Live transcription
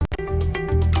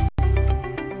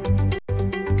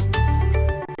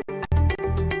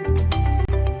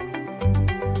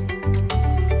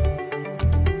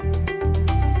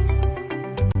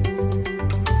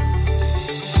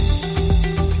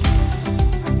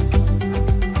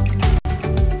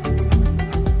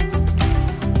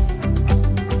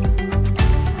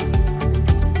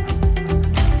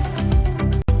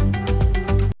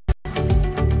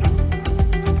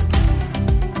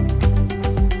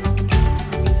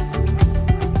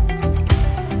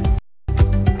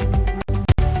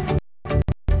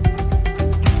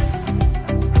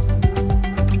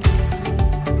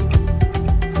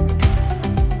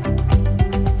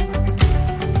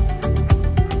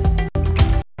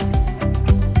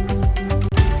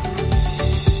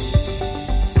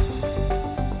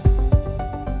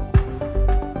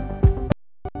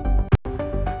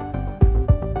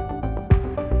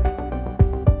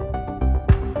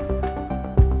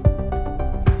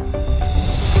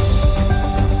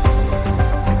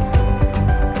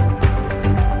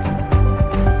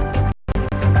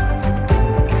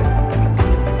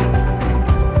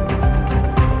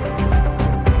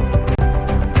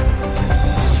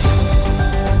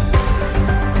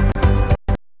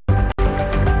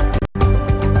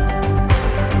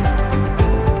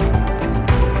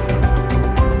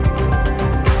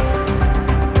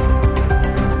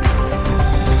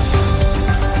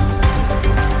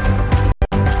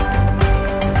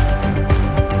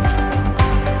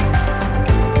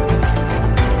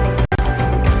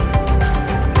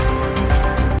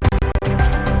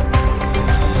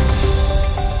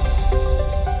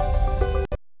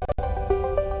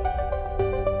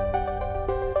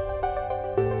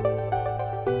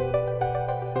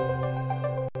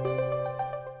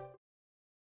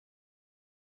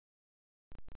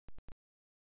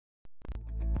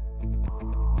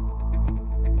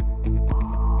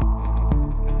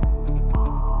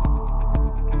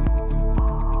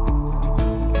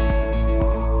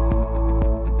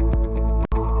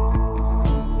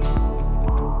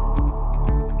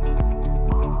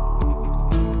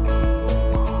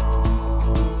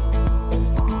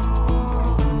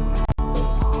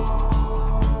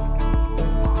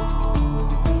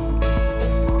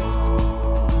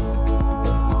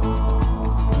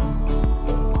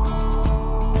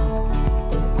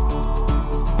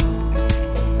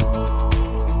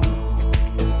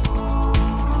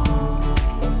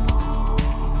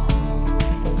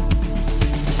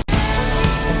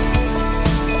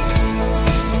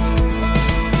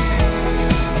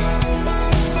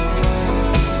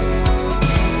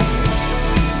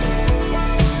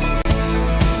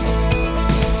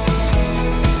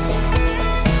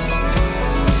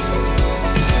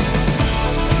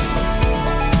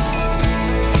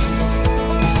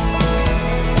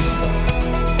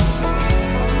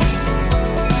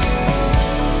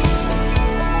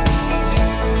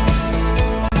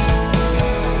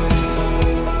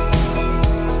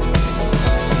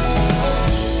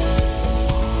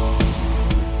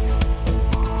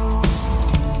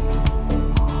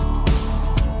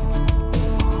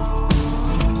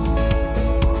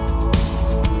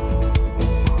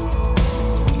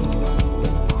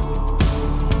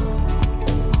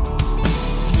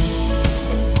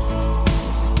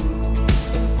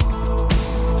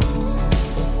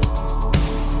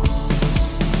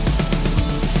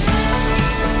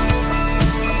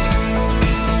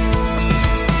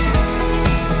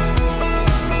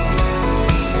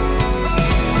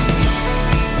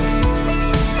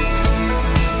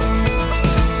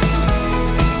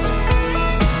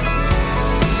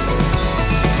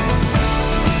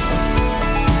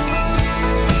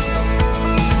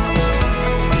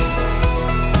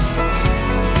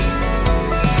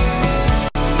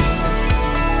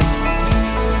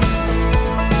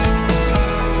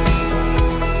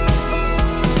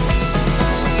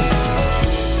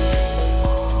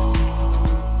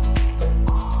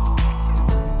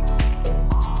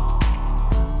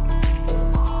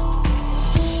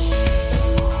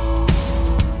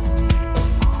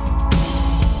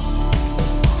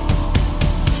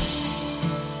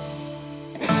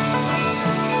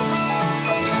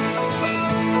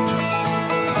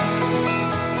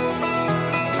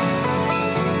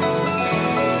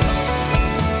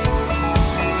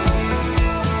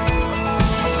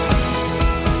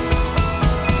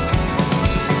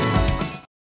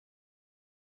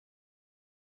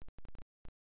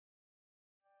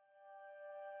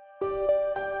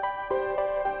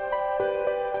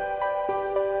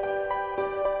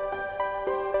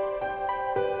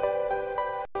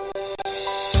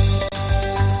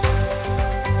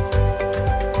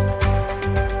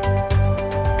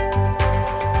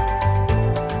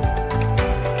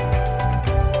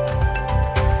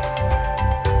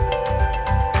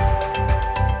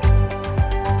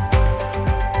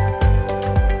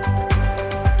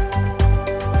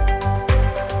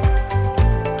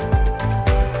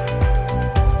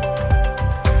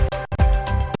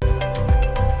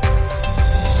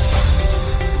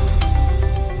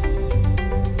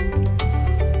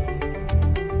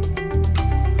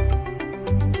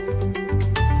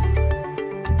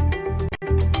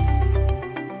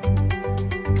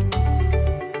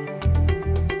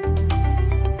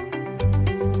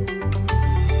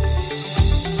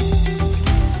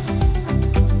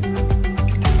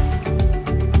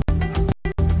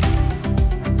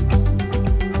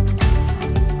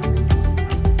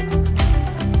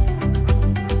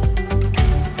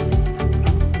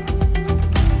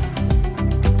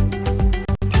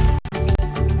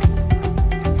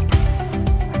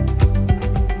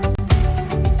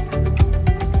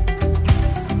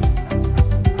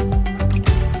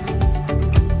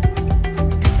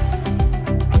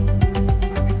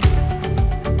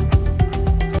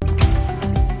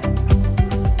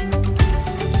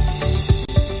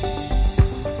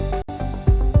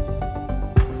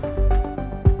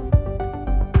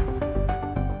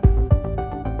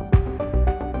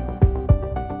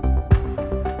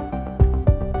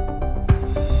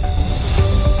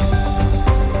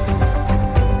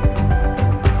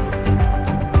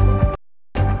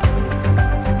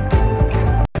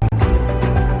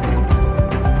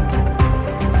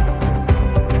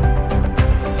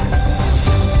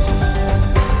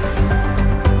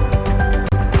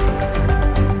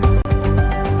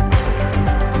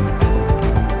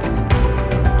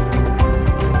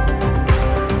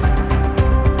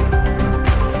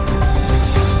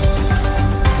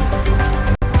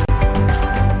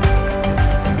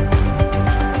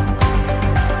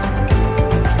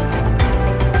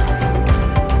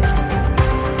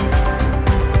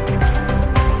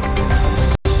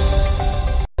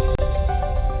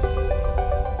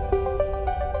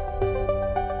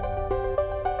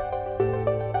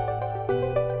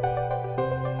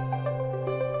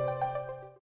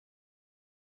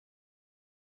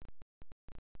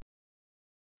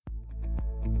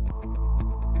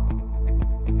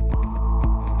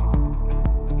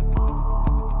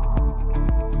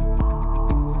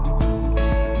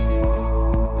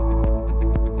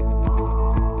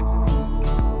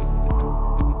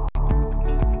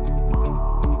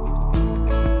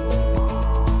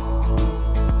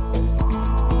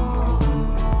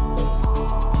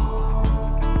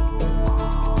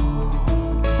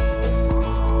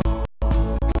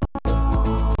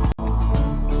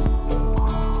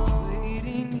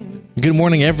Good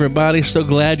morning, everybody. So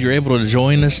glad you're able to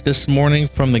join us this morning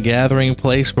from the gathering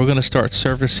place. We're going to start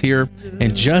service here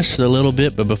in just a little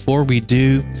bit, but before we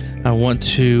do, I want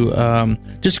to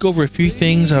just go over a few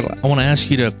things. I want to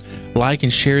ask you to like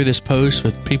and share this post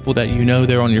with people that you know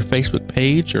there on your Facebook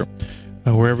page or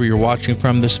wherever you're watching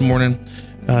from this morning.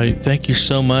 Thank you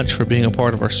so much for being a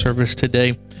part of our service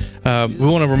today. We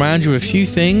want to remind you of a few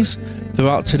things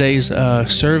throughout today's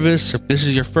service. If this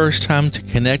is your first time to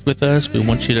connect with us, we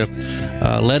want you to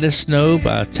let us know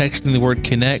by texting the word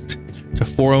connect to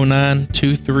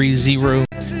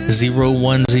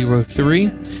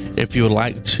 409-230-0103. If you would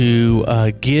like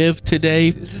to give today,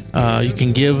 you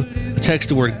can text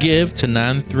the word give to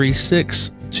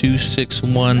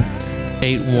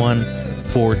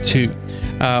 936-261-8142.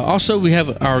 Also, we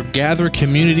have our Gather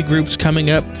community groups coming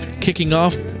up, kicking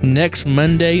off next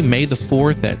Monday, May the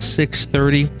 4th at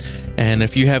 6:30. And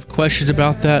if you have questions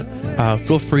about that,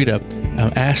 feel free to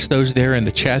ask those there in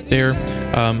the chat there.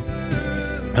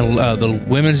 The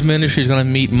women's ministry is going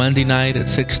to meet Monday night at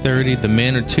 6:30. The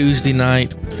men are Tuesday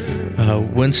night.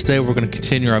 Wednesday, we're going to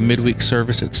continue our midweek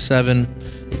service at 7.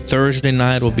 Thursday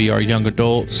night will be our young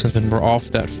adults, and then we're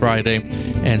off that Friday.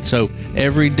 And so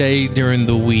every day during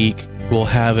the week, we'll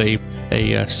have a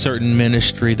certain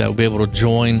ministry that will be able to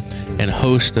join and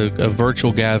host a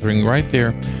virtual gathering right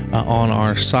there on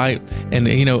our site. And,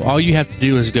 all you have to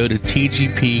do is go to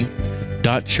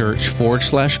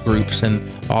tgp.church/groups, and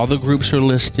all the groups are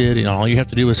listed. And all you have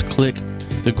to do is click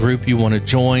the group you want to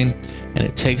join, and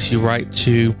it takes you right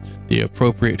to the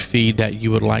appropriate feed that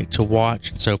you would like to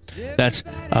watch. So that's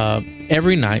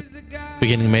every night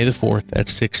beginning May the 4th at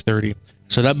 6:30.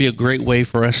 So that'd be a great way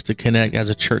for us to connect as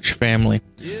a church family.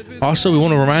 Also, we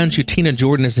want to remind you, Tina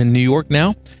Jordan is in New York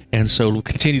now, and so we'll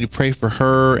continue to pray for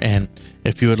her. And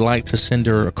if you would like to send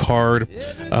her a card,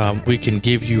 we can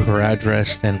give you her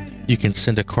address, and you can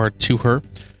send a card to her.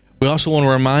 We also want to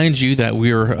remind you that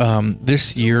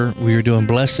this year we are doing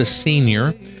Bless the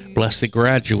Senior, Bless the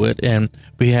Graduate, and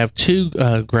we have two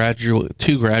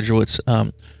graduates,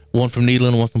 one from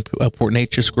Neyland, one from Port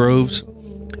Neches Groves.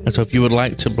 And so if you would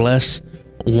like to bless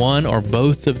one or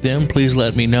both of them, please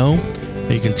let me know.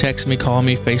 You can text me, call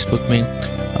me, Facebook me,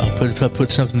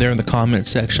 put something there in the comment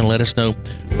section. Let us know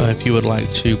if you would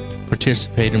like to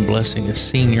participate in blessing a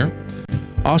senior.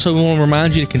 Also, we want to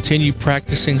remind you to continue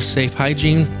practicing safe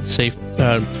hygiene,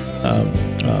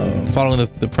 following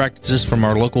the practices from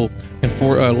our local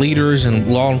leaders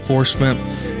and law enforcement.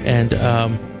 And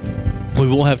we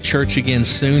will have church again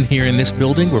soon here in this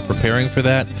building. We're preparing for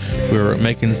that. We're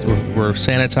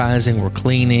sanitizing, we're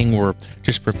cleaning, we're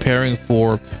just preparing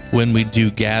for when we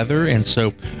do gather. And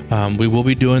so we will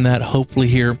be doing that hopefully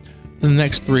here in the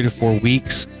next 3 to 4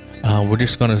 weeks.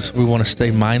 We want to stay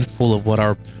mindful of what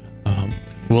our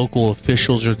local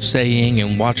officials are saying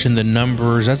and watching the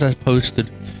numbers. As I posted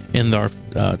in our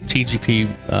TGP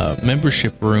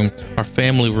membership room, our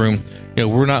family room,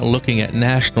 we're not looking at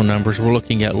national numbers, we're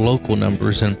looking at local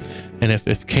numbers. And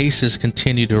if cases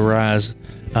continue to rise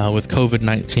with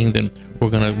COVID-19, then we're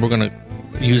gonna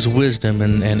use wisdom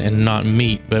and not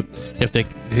meet. But if they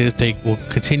will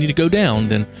continue to go down,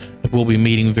 then we'll be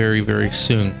meeting very, very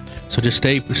soon. So just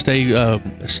stay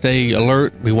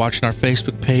alert. Be watching our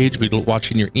Facebook page, be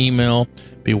watching your email,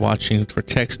 be watching for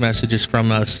text messages from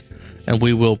us, and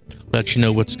we will let you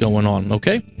know what's going on,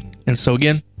 okay? And so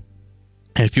again,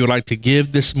 if you would like to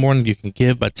give this morning, you can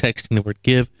give by texting the word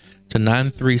give to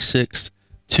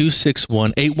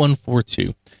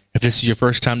 936-261-8142. If this is your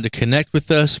first time to connect with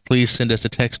us, please send us a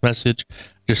text message.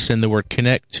 Just send the word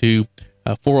connect to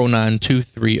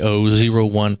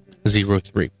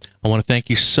 409-230-0103. I want to thank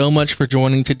you so much for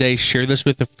joining today. Share this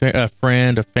with a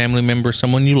friend, a family member,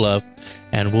 someone you love,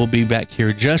 and we'll be back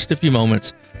here just a few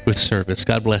moments with service.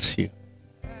 God bless you.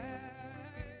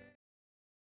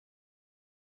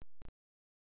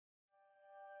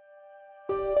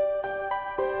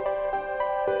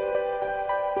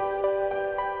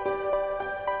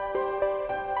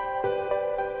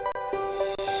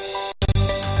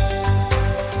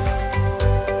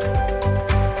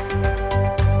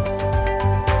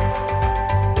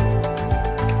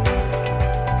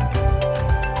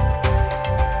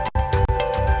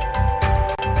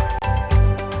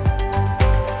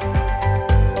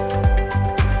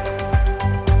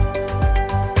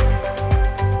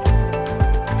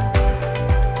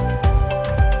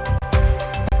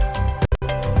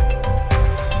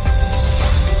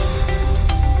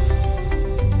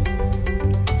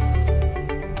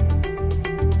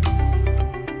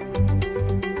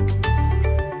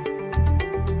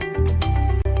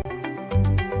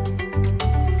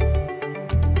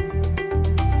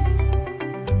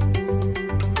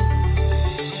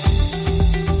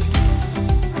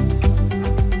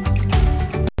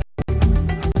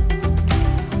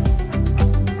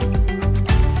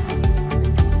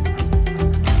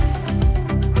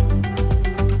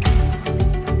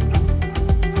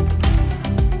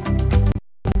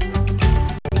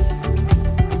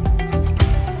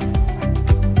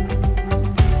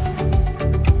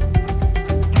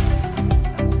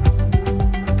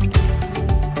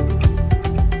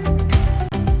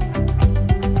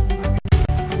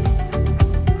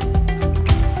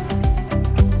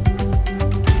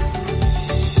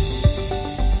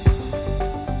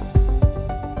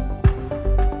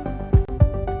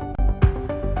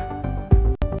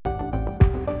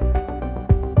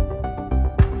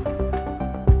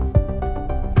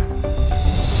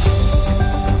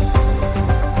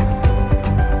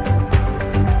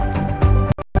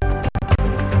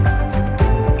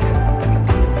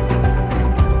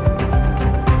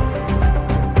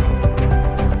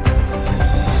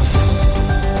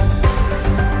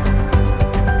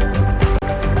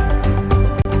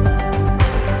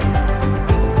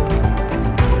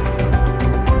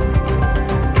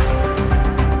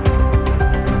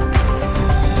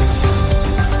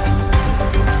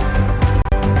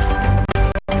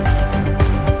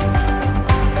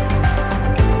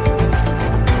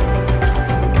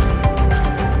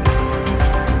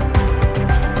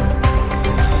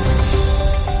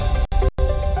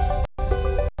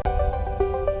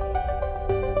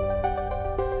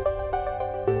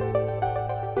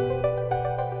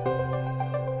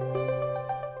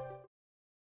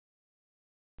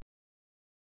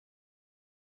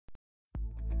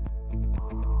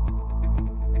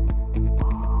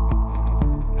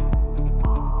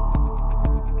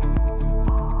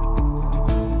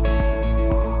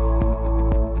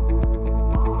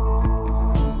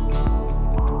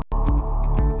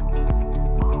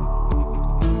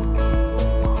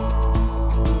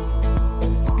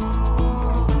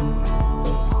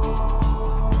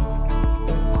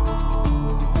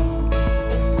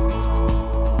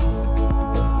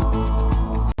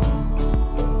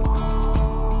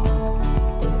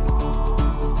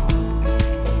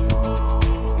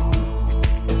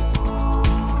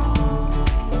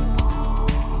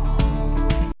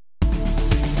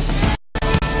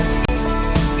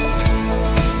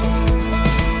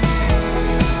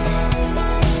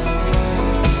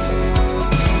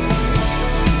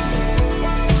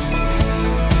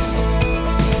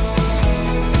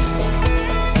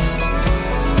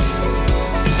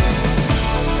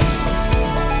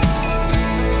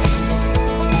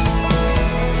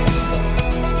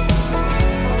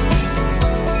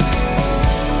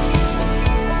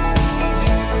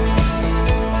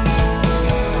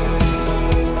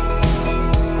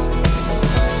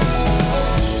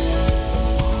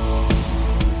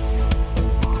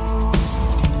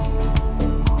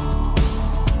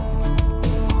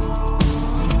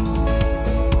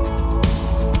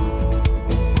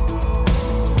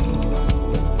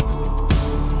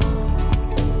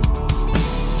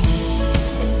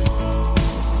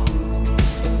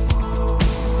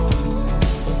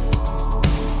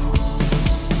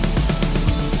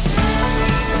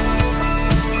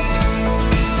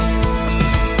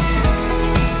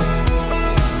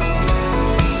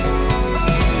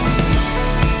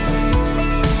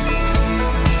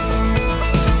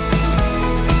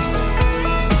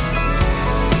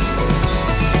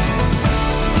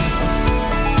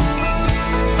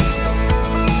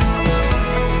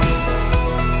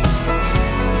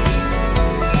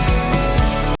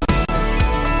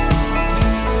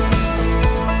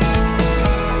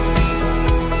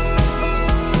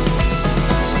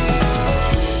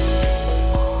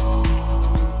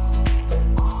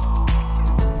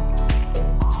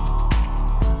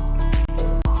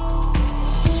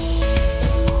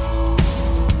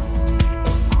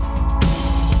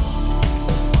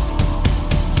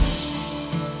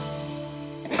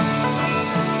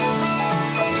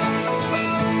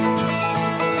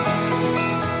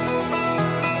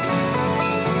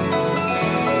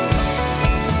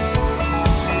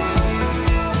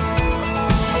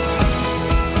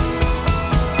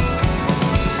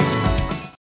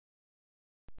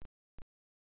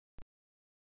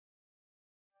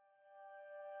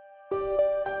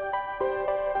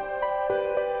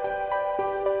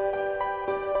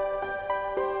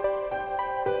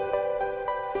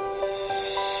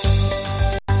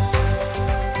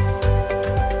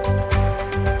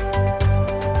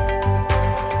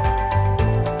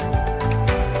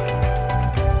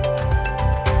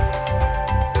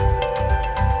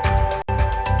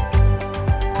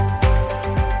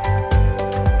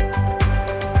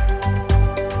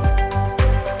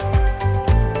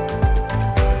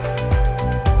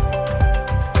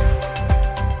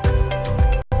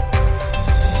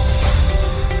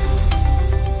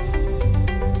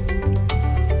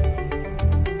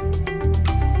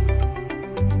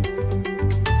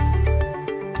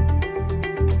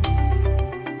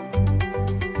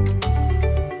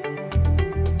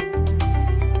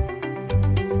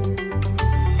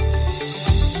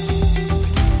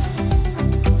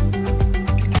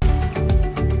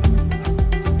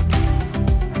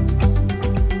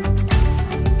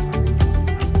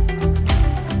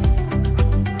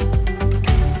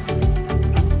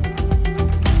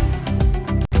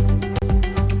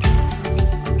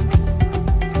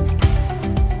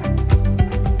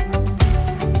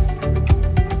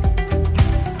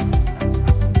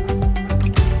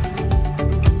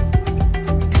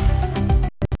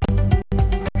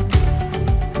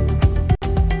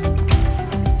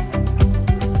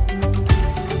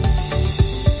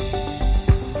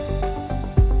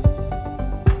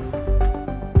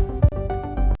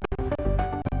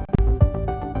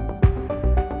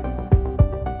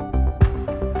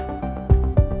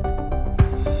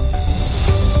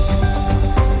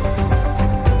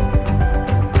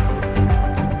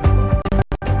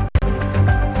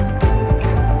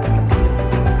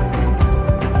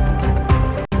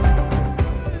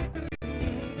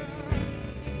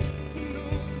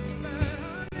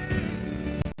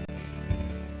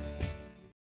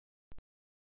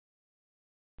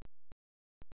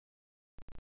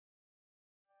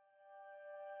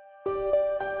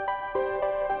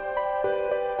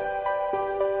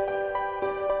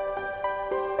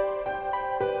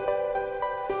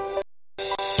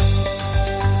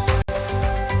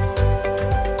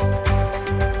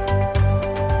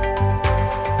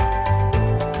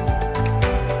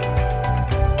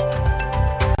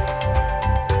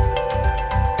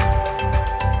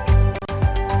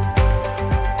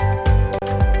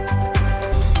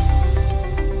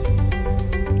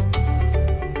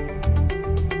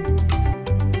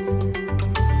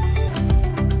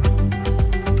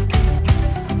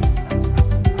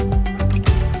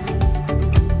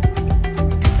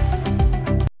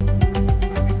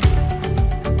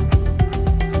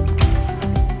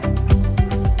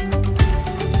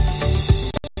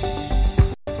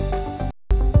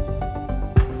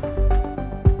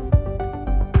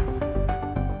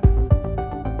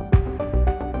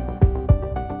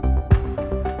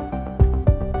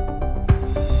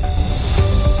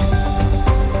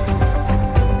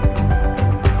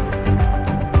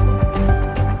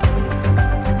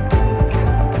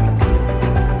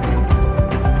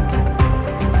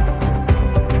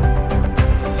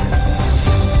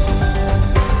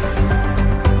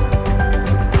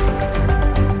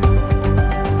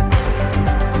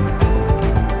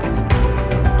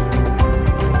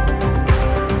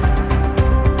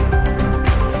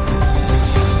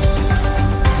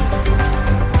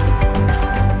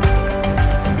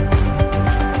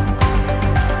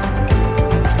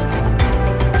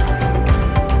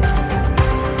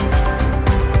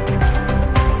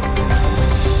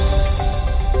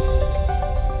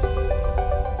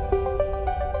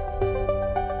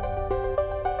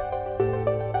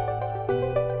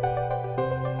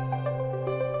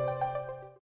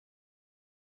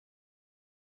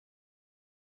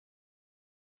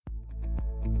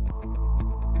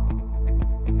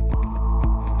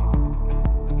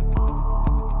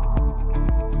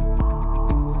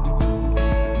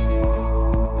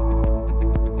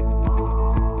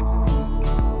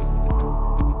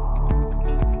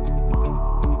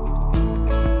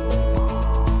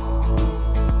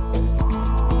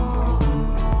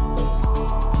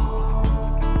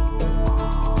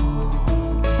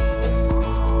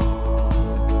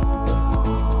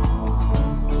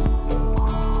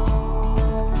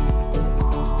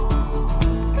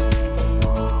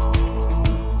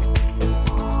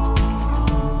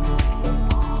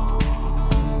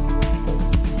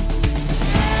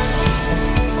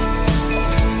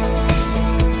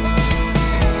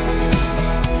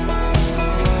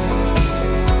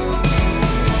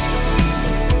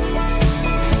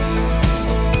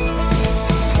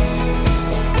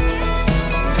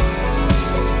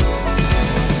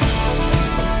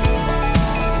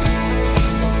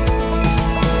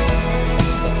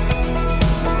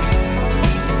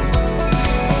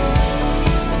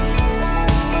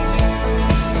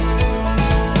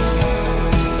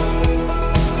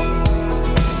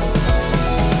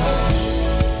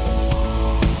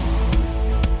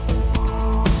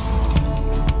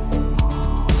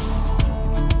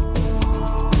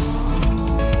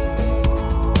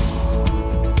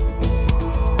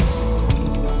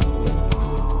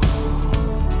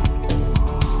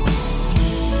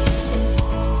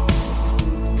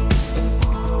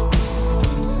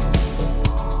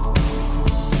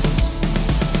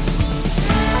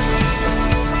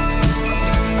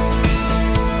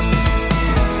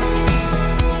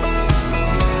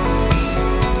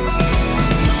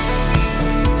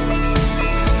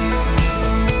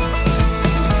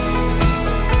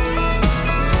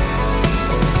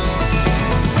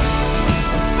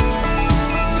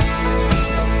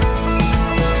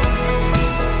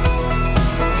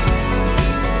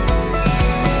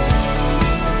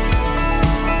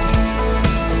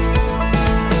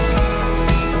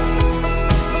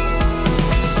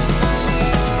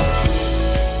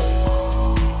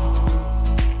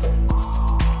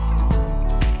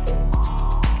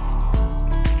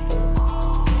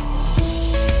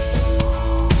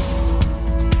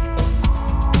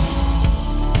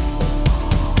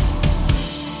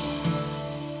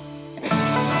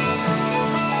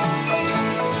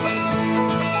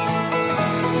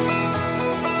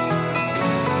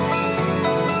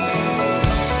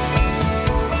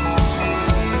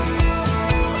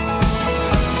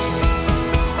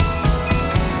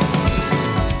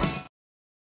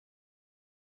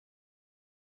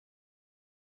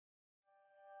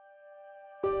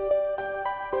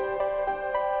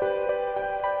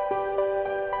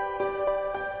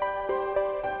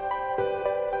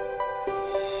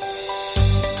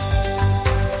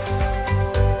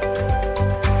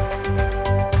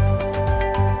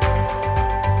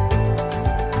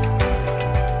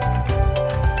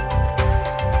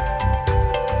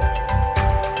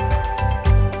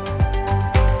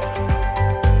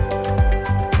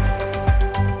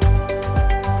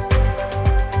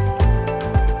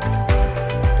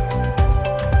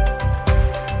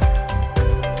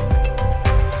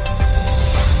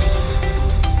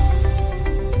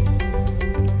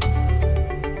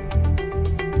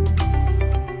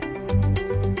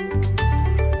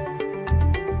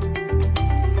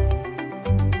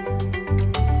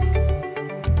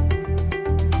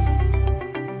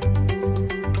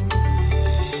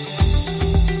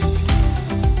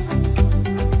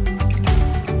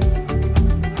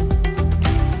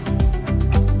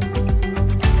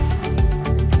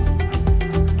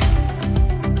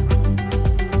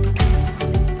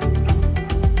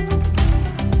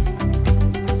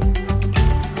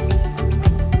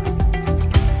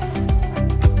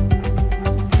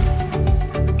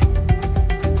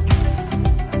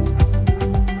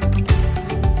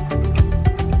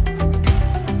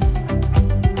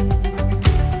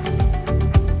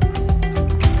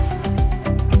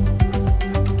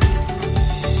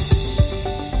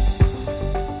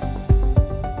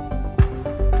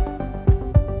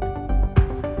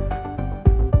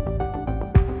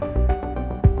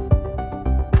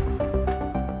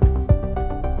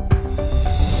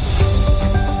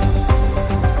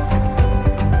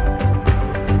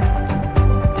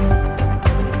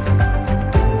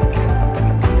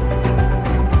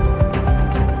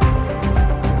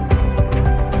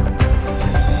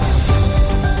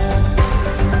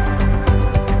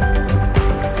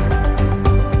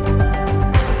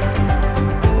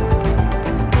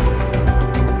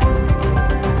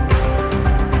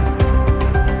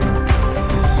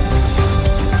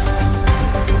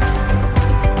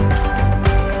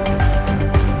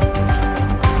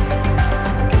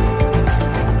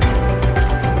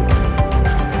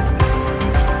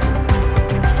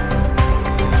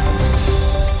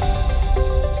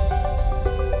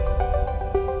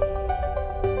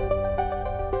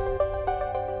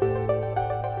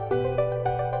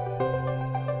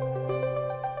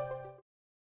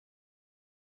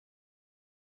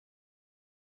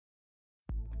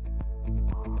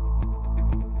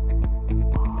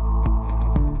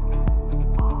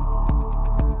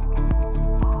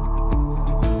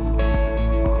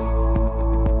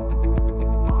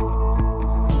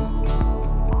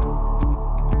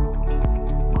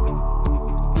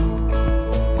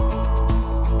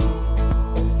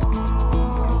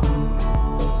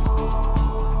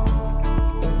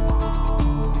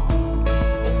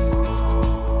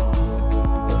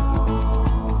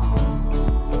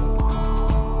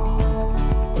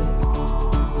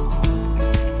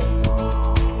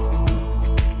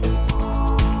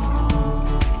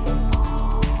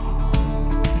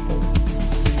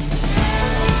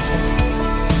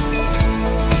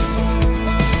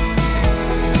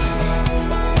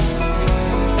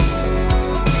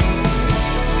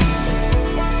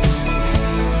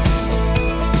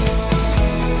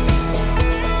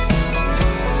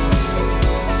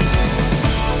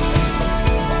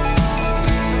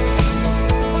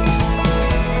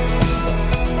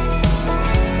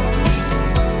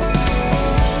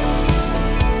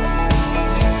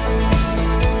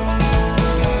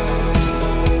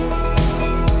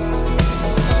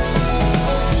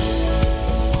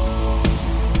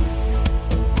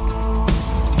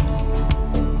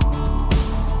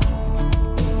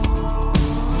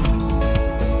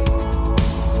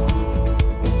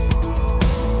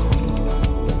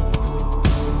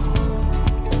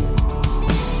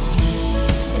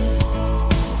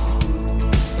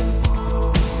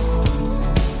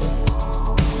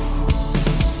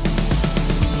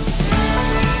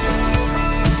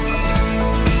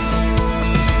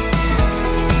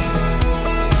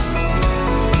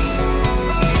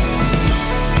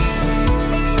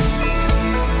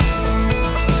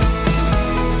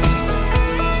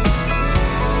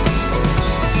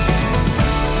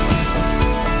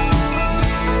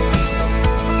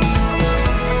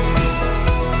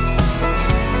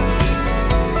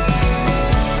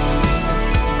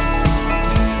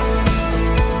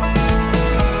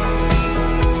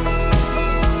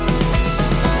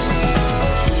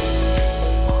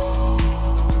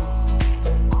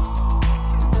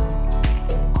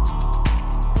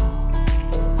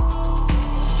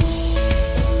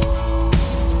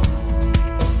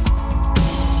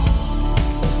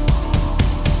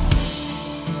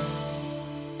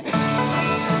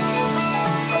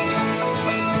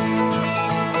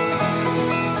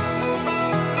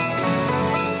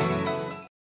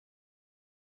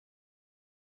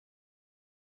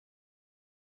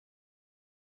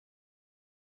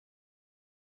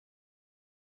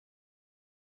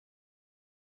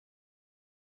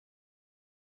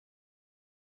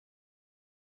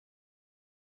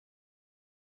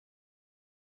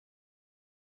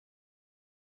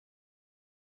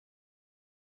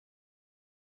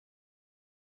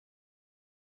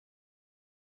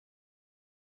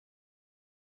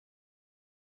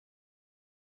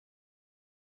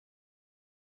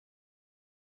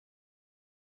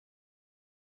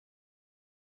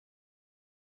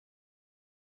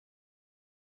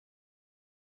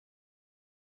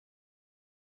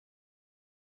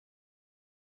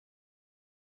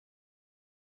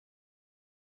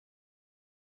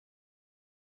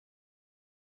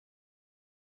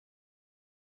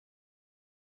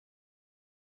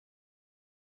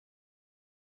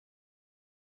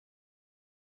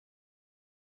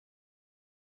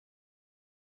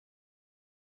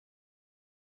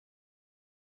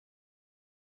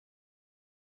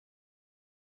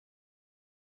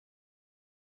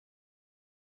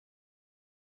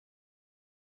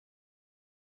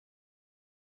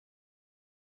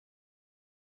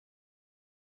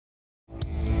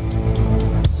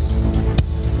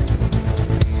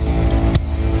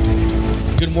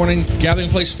 morning,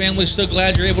 Gathering Place family. So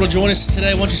glad you're able to join us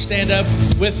today. I want you to stand up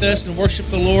with us and worship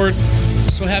the Lord.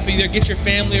 So happy you're there. Get your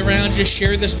family around. Just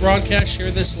share this broadcast,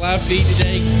 share this live feed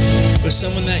today with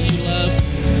someone that you love.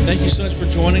 Thank you so much for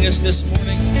joining us this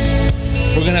morning.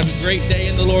 We're going to have a great day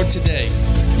in the Lord today.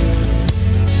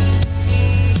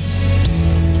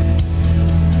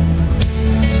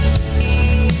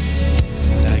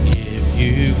 And I give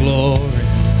you glory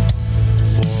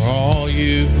for all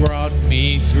you brought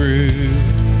me through.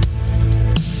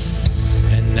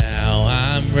 And now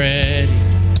I'm ready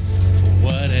for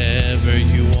whatever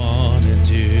you want to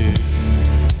do.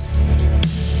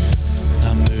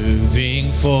 I'm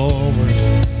moving forward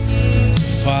to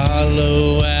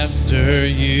follow after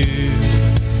you.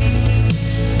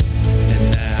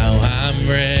 And now I'm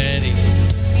ready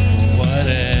for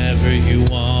whatever you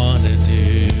want to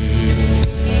do.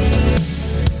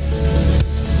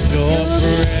 Your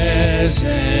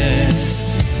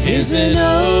presence is an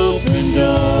open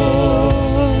door.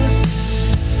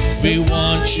 We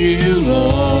want you,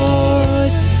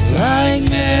 Lord, like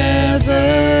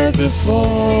never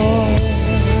before.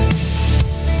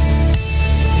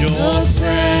 Your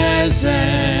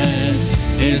presence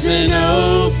is an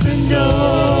open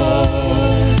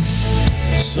door.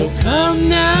 So come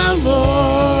now,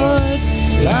 Lord,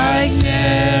 like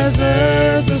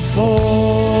never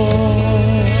before.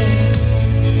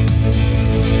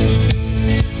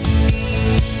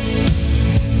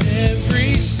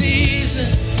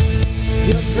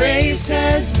 Your grace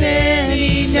has been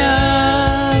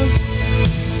enough,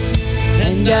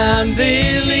 and I'm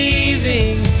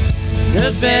believing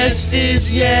the best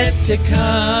is yet to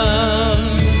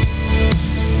come.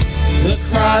 The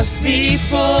cross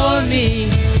before me,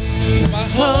 my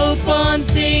hope on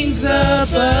things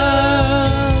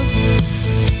above,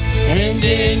 and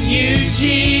in you,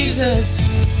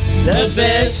 Jesus, the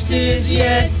best is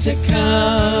yet to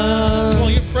come. Oh,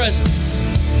 your presence.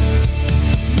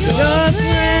 Your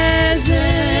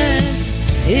presence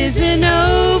is an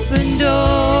open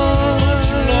door.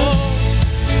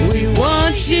 We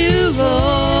want you,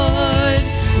 Lord,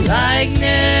 like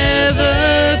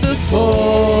never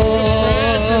before.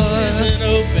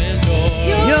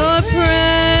 Your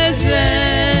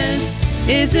presence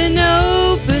is an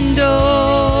open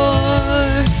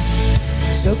door.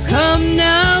 So come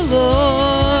now,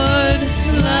 Lord,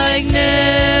 like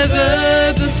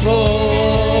never before.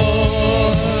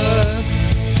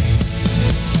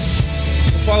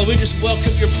 Father, we just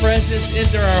welcome your presence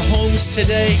into our homes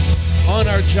today, on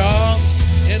our jobs,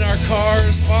 in our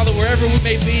cars. Father, wherever we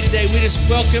may be today, we just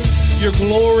welcome your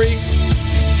glory.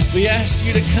 We ask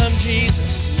you to come,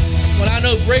 Jesus. When I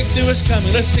know breakthrough is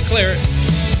coming, let's declare it.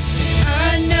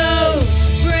 I know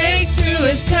breakthrough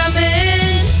is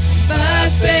coming. By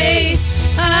faith,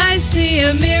 I see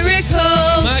a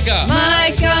miracle. My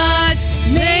God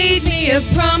made me a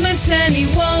promise and he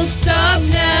won't stop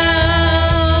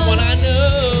now. When I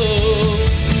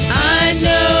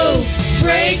know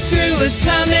breakthrough is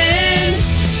coming.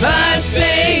 By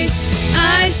faith,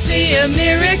 I see a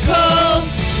miracle.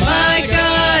 My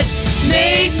God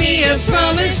made me a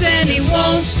promise and he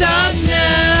won't stop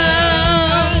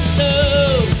now.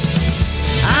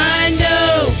 I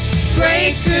know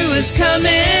breakthrough is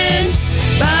coming.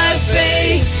 By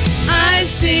faith, I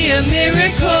see a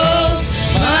miracle.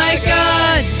 My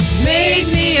God made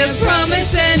me a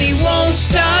promise and he won't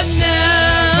stop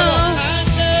now.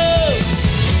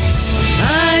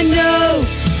 I know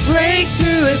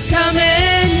breakthrough is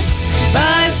coming.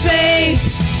 By faith,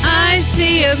 I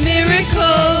see a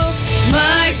miracle.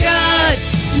 My God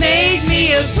made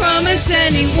me a promise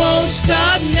and he won't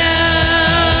stop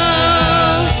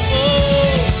now.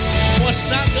 What's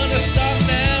not gonna stop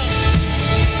now?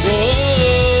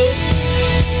 Whoa.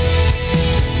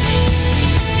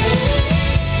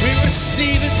 We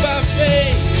receive it by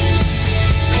faith.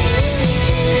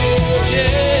 Oh, yeah.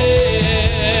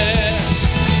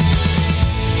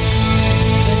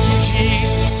 Thank you,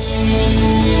 Jesus.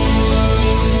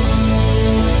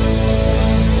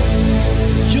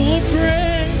 Your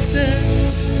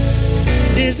presence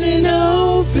is an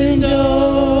open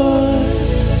door.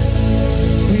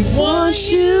 We want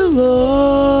you,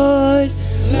 Lord,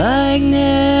 like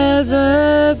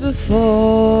never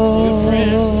before.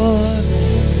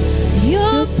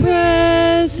 Your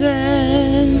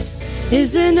presence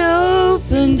is an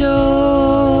open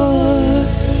door.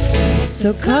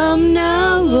 So come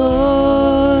now,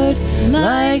 Lord,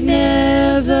 like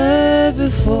never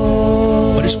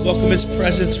before. Well, just welcome his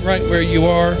presence right where you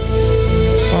are.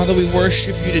 Father, we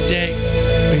worship you today.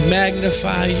 We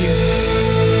magnify you.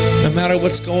 No matter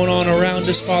what's going on around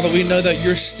us, Father, we know that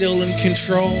you're still in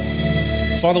control.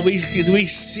 Father, we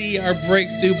see our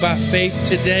breakthrough by faith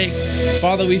today.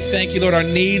 Father, we thank you, Lord, our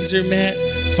needs are met.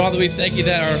 Father, we thank you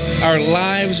that our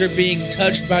lives are being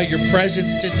touched by your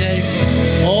presence today.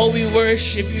 Oh, we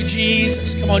worship you,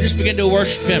 Jesus. Come on, just begin to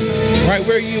worship him right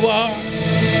where you are.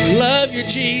 Love you,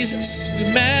 Jesus. We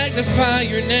magnify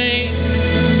your name.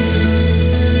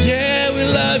 Yeah, we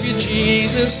love you,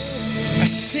 Jesus. I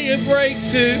see a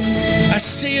breakthrough. I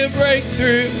see a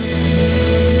breakthrough.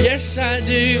 Yes, I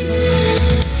do.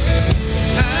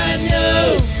 I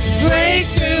know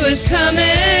breakthrough is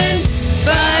coming.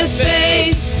 By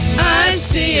faith, I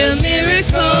see a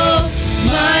miracle.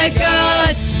 My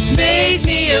God made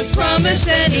me a promise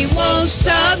and he won't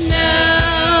stop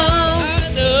now.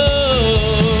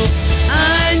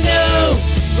 I know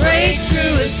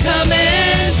breakthrough is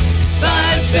coming.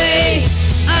 By faith,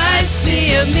 I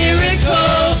see a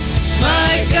miracle.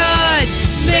 My God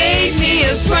made me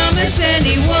a promise and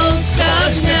he won't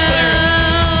stop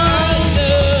now.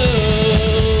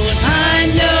 I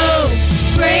know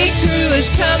breakthrough is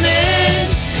coming.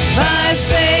 By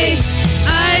faith,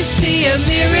 I see a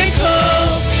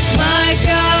miracle. My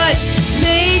God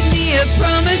made me a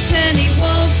promise and he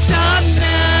won't stop now.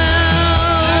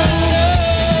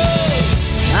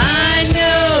 I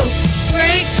know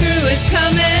breakthrough is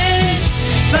coming.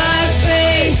 By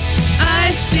faith,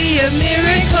 I see a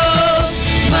miracle.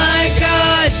 My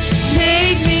God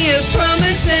made me a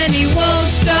promise and he won't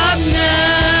stop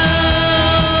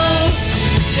now.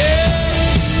 Yeah.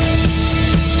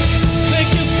 Thank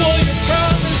you for your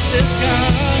promises,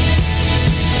 God.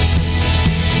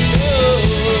 Oh.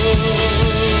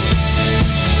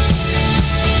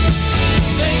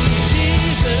 Thank you,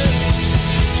 Jesus.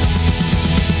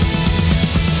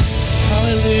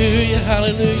 Hallelujah,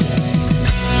 hallelujah.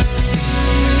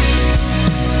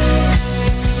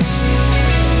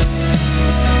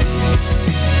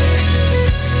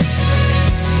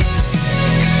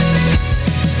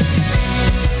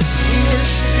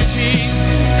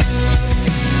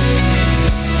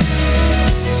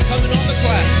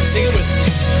 Sing it with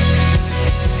us.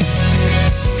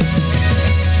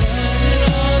 He's coming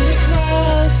on the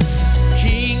clouds.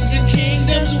 Kings and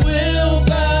kingdoms will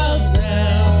bow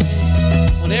down.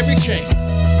 On every chain.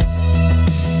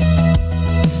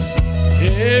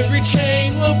 Every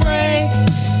chain will break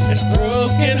as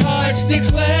broken hearts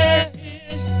declare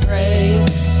his praise.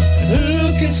 And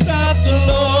who can stop the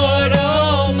Lord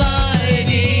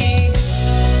Almighty?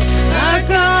 Our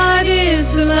God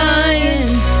is the Lion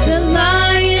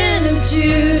of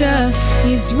Judah.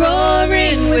 He's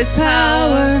roaring with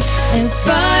power and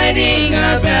fighting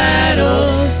our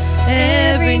battles.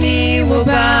 Every knee will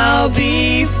bow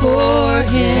before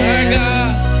him.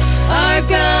 Our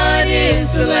God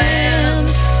is the Lamb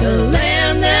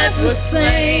that was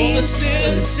slain for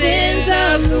the sins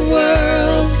of the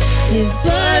world. His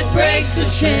blood breaks the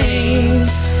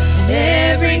chains. And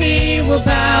every knee will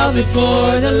bow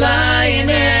before the Lion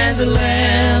and the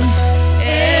Lamb.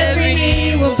 Every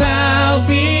knee will bow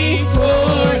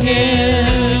before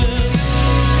him.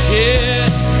 Yeah.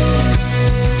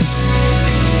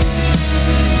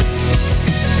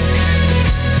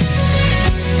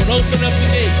 Open up the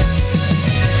gates.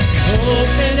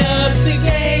 Open up the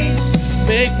gates.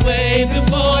 Make way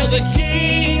before the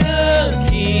King of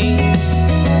Kings.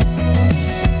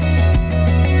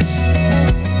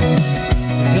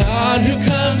 The God who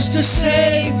comes to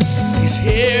save. He's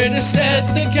here to set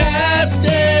the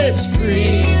captives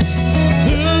free.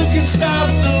 Who can stop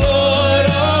the Lord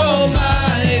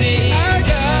Almighty? Our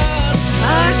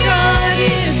God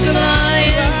is the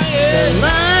Lion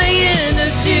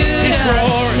of Judah.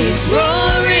 He's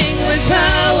roaring with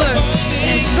power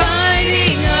and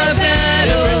fighting our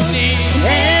battles.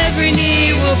 Every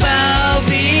knee will bow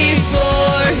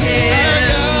before him.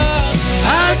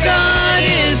 Our God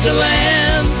is the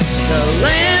Lamb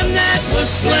that was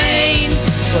slain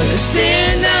for the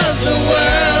sin of the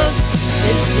world.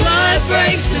 His blood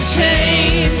breaks the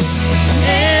chains.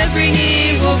 Every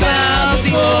knee will bow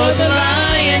before the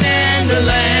Lion and the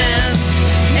Lamb.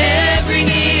 Every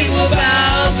knee will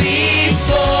bow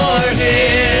before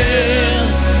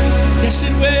him. Yes,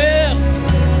 it will.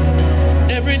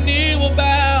 Every knee will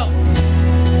bow.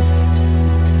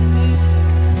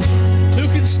 Who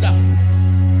can stop?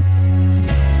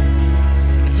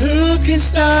 Who can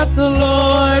stop the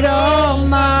Lord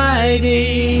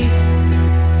Almighty?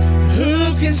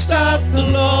 Who can stop the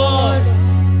Lord?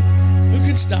 Who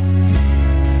can stop?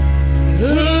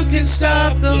 Who can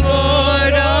stop the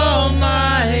Lord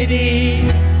Almighty?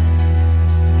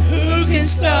 Who can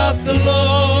stop the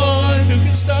Lord? Who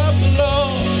can stop the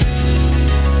Lord?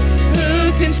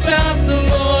 Who can stop the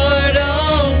Lord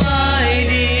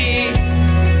Almighty?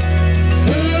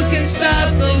 Who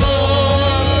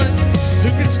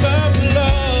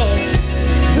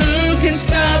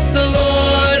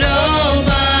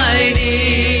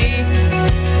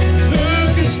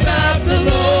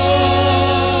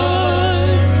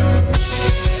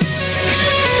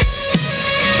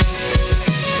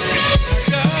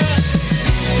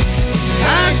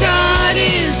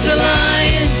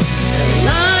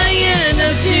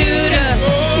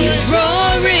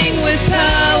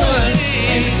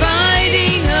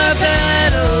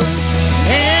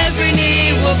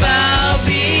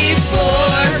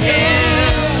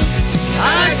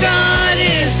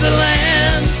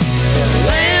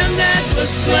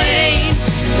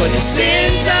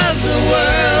the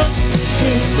world.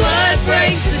 His blood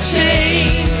breaks the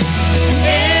chains.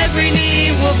 Every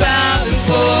knee will bow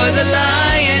before the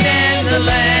Lion and the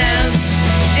Lamb.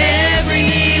 Every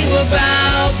knee will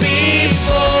bow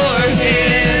before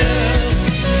Him.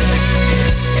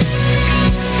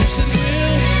 Yes, it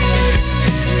will.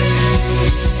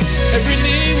 Every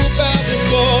knee will bow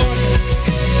before Him.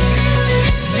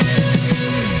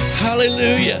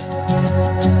 Hallelujah.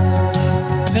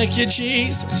 Thank you,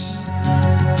 Jesus.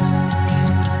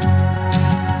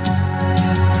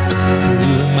 Who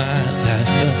am I that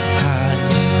the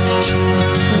highest King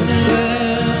would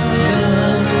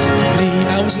welcome me?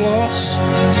 I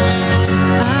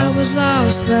was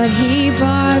lost, but He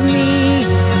bought me. Oh,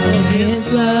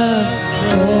 His love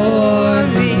for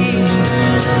me.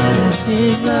 Yes,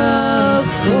 His love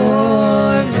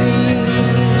for me.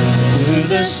 Who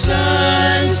the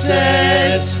Son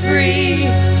sets free,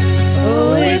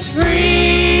 oh, is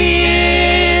free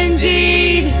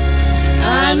indeed.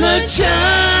 I'm a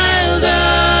child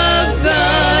of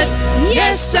God.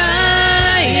 Yes,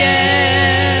 I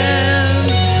am.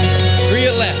 free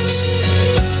at last.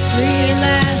 Free at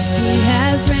last, He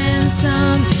has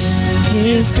ransomed.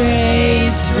 His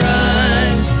grace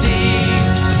runs deep.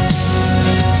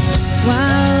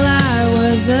 While I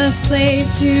was a slave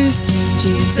to sin,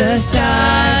 Jesus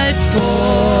died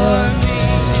for me.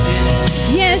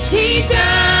 Yes, He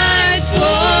died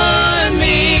for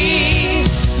me.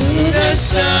 Who the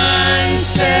Son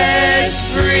sets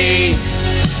free,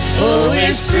 oh,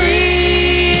 is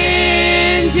free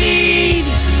indeed.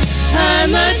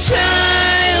 I'm a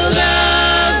child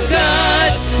of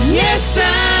God. Yes, I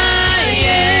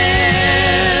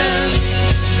am.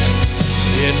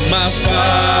 In my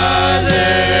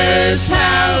Father's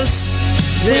house,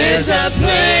 there's a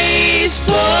place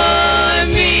for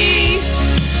me.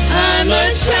 I'm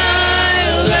a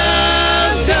child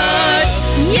of God.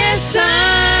 Yes, I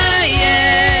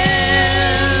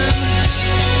am.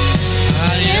 I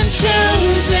am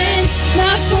chosen,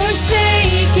 not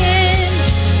forsaken.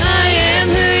 I am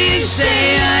who you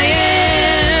say I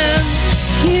am.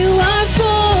 You are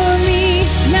for me,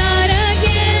 not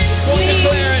against me.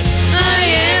 Declare it. I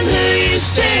am who you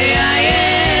say I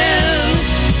am.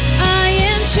 I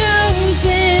am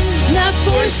chosen, not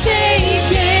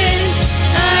forsaken.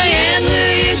 I am who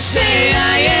you say I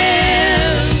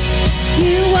am.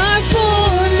 You are for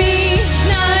me,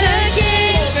 not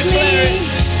against me.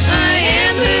 I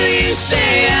am who you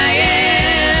say I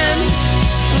am.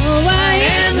 Oh, I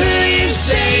am who you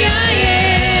say I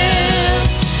am.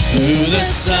 Who the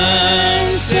Son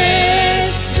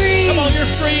sets free. Come on, you're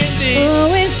free indeed.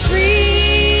 Oh, it's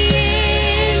free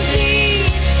indeed.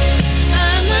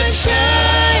 I'm a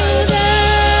child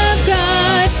of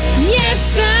God.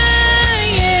 Yes, I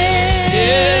am.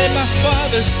 In my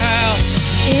Father's house.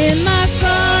 In my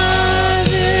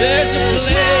Father's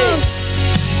house,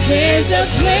 there's a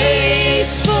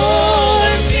place for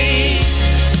me.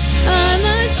 I'm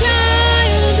a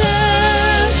child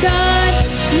of God.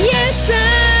 Yes, I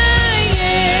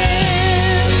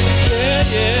am. Yeah,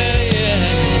 yeah, yeah.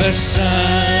 The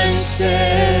Son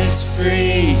sets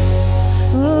free.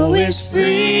 Oh, it's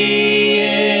free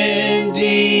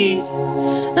indeed.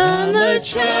 I'm a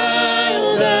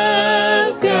child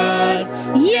of God.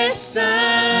 Yes, I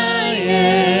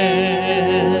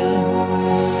am.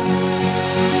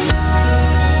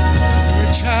 You're a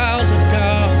child of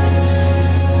God.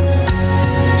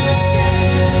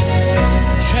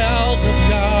 Child of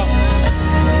God.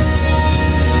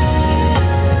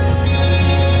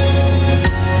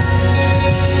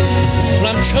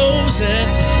 Well, I'm chosen,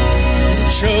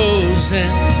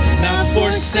 not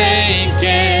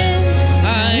forsaken. I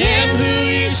am who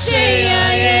you say I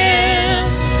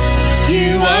am.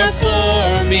 You are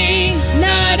for me,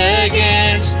 not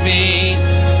against me. I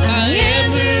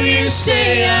am who you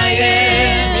say I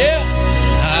am. Yeah.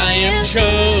 I am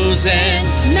chosen,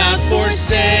 not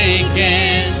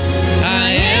forsaken.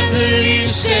 I am who you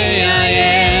say I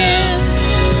am.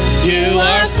 You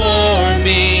are for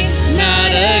me,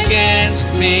 not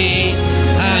against me.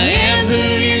 I am who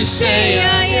you say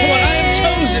I am. Come on, I am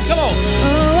chosen. Come on.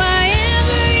 Oh, I am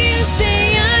who you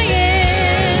say I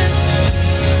am.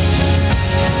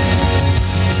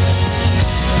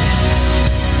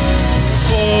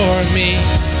 For me,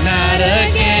 not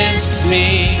against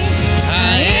me.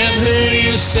 I am who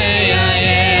you say I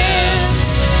am.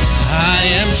 I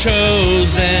am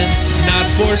chosen, not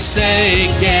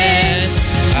forsaken.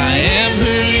 I am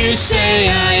who you say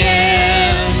I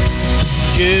am.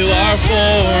 You are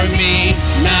for me,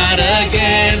 not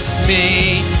against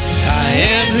me. I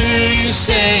am who you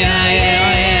say I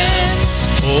am.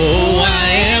 Oh, I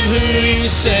am who you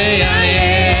say I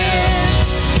am.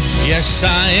 Yes,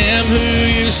 I am who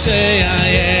you say I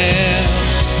am.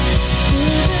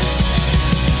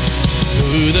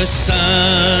 Who the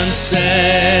Son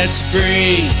sets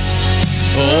free,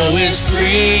 oh, is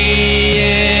free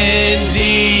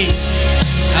indeed.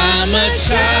 I'm a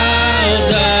child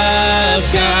of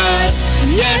God.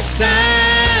 Yes,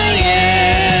 I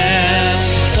am.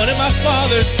 What in my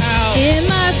Father's house? In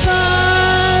my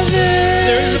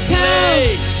Father's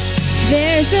house,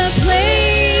 there's a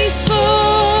place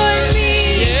for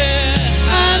me. Yeah,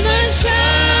 I'm a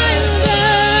child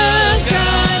of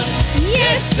God.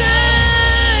 Yes,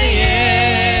 I am.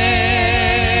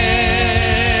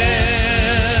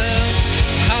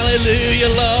 Hallelujah,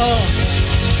 Lord.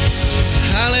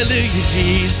 Hallelujah,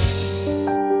 Jesus.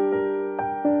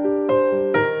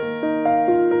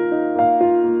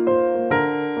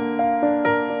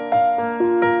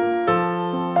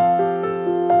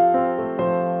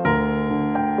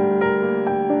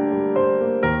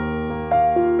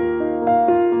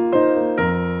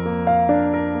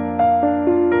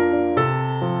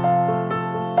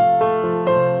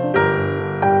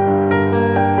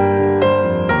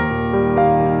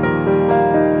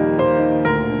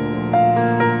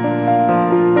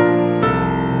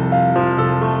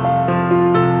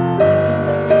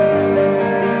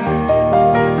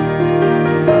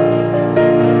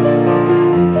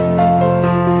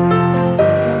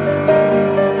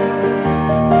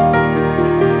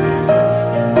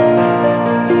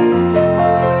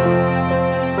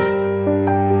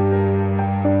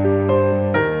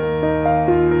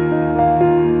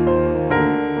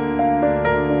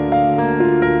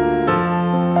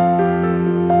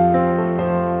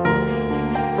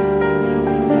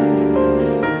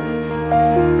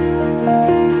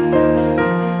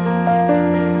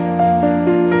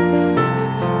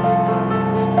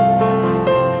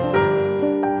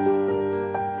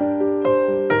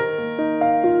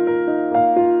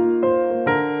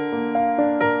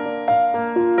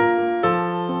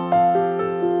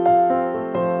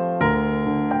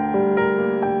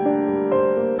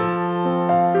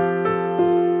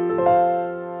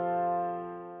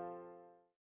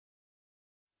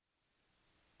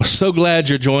 So glad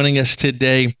you're joining us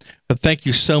today. Thank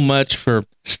you so much for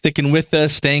sticking with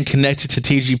us, staying connected to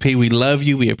TGP. We love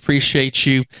you. We appreciate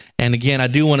you. And again, I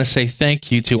do want to say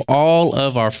thank you to all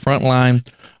of our frontline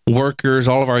workers,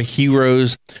 all of our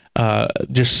heroes,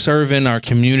 just serving our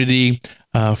community,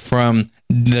 from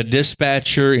the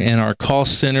dispatcher in our call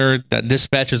center that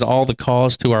dispatches all the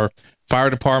calls to our fire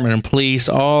department and police,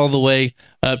 all the way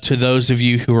up to those of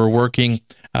you who are working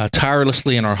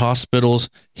tirelessly in our hospitals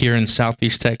here in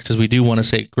Southeast Texas. We do want to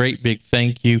say a great big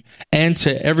thank you, and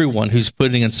to everyone who's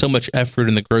putting in so much effort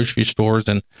in the grocery stores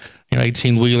and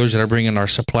 18-wheelers that are bringing our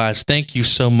supplies. Thank you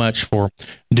so much for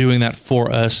doing that for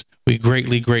us. We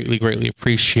greatly, greatly, greatly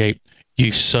appreciate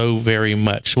you so very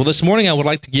much. Well, this morning I would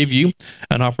like to give you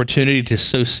an opportunity to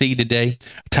sow seed today,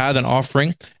 tithe and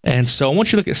offering. And so I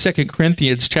want you to look at 2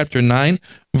 Corinthians chapter 9,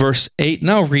 verse 8,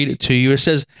 and I'll read it to you. It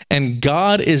says, "And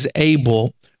God is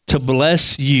able to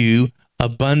bless you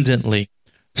abundantly,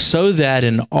 so that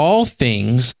in all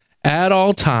things, at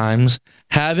all times,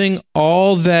 having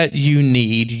all that you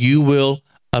need, you will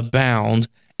abound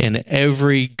in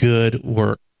every good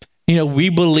work." We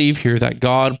believe here that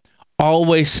God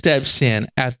always steps in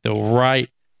at the right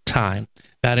time.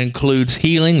 That includes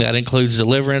healing, that includes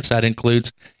deliverance, that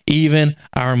includes even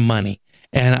our money.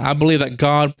 And I believe that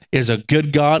God is a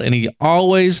good God, and he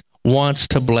always wants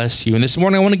to bless you. And this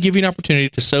morning, I want to give you an opportunity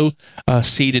to sow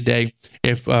seed today.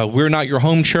 If we're not your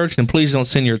home church, then please don't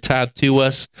send your tithe to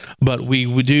us. But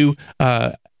we do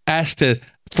ask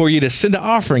for you to send the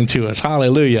offering to us.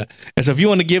 Hallelujah. And so if you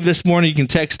want to give this morning, you can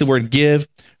text the word give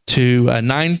to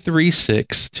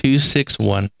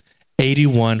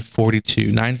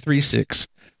 936-261-8142.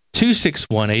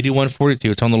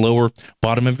 936-261-8142. It's on the lower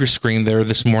bottom of your screen there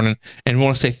this morning. And we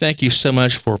want to say thank you so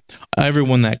much for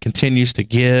everyone that continues to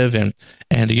give. And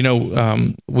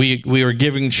we are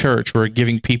giving church. We're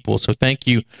giving people. So thank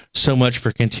you so much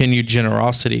for continued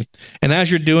generosity. And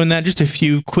as you're doing that, just a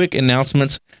few quick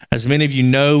announcements. As many of you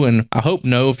know, and I hope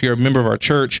know if you're a member of our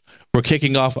church, we're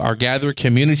kicking off our Gather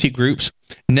community groups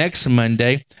next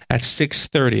Monday at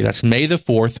 6:30. That's May the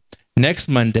 4th. Next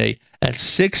Monday at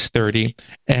 6:30,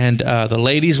 and the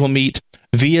ladies will meet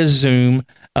via Zoom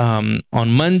on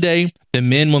Monday. The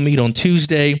men will meet on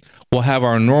Tuesday. We'll have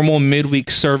our normal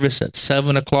midweek service at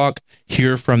 7 o'clock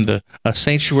here from the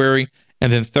sanctuary,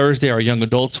 and then Thursday our young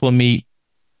adults will meet,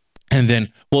 and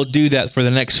then we'll do that for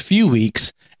the next few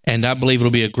weeks, and I believe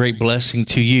it'll be a great blessing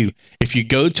to you. If you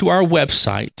go to our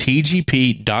website,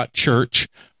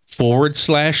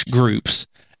 tgp.church/groups,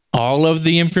 All of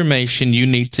the information you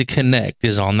need to connect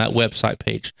is on that website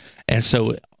page. And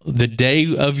so the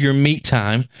day of your meet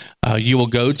time, you will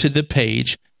go to the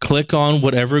page, click on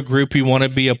whatever group you want to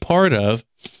be a part of,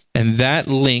 and that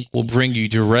link will bring you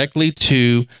directly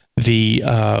to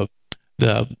the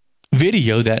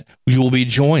video that you will be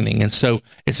joining. And so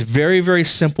it's a very, very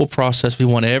simple process. We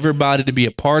want everybody to be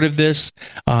a part of this.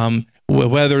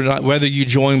 Whether you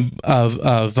join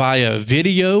via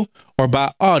video or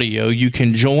by audio, you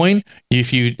can join.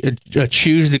 If you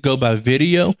choose to go by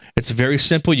video, it's very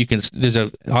simple. There's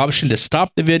an option to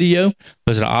stop the video.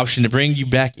 There's an option to bring you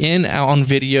back in on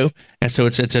video, and so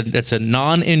it's a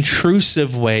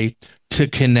non-intrusive way to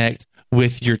connect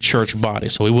with your church body.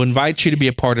 So we will invite you to be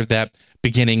a part of that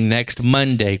beginning next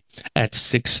Monday at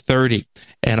 6:30.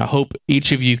 And I hope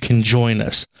each of you can join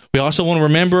us. We also want to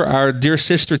remember our dear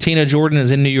sister Tina Jordan is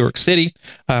in New York City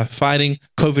fighting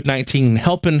COVID-19 and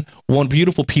helping one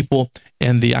beautiful people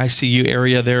in the ICU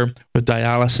area there with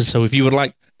dialysis. So if you would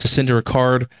like to send her a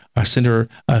card or send her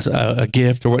a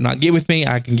gift or whatnot, get with me.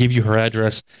 I can give you her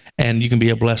address and you can be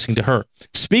a blessing to her.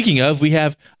 Speaking of, we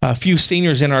have a few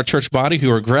seniors in our church body who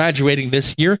are graduating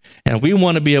this year, and we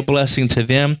want to be a blessing to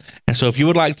them. And so if you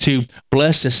would like to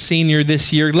bless a senior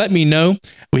this year, let me know.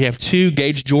 We have two,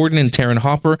 Gage Jordan and Taryn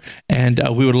Hopper, and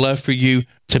we would love for you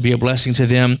to be a blessing to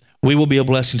them. We will be a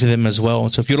blessing to them as well.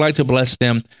 And so if you'd like to bless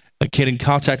them, get in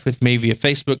contact with me via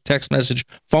Facebook, text message,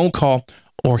 phone call,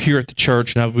 or here at the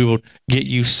church, and we will get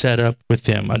you set up with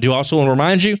them. I do also want to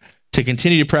remind you to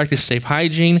continue to practice safe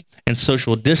hygiene and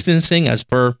social distancing as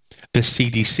per the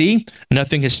CDC.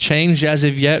 Nothing has changed as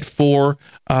of yet for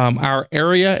our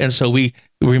area, and so we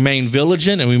remain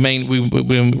vigilant and we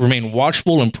remain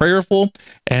watchful and prayerful,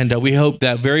 and we hope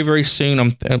that very, very soon,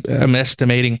 I'm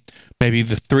estimating maybe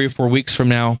the 3 or 4 weeks from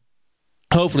now,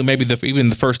 hopefully maybe even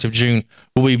the 1st of June,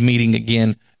 we'll be meeting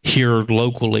again here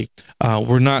locally.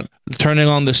 We're not turning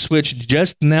on the switch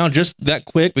just that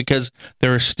quick, because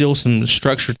there are still some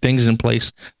structured things in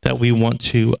place that we want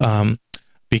to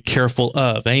be careful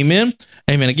of. Amen.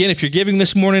 Amen. Again, if you're giving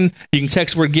this morning, you can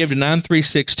text word give to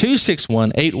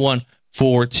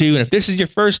 936-261-8142. And if this is your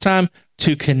first time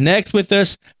to connect with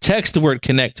us, text the word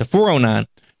connect to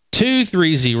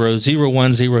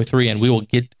 409-230-0103, and we will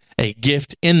get a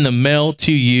gift in the mail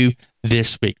to you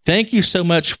this week. Thank you so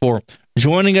much for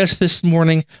joining us this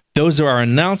morning. Those are our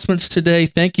announcements today.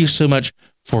 Thank you so much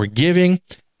for giving.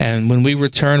 And when we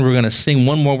return, we're going to sing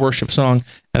one more worship song,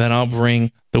 and then I'll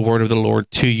bring the word of the Lord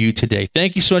to you today.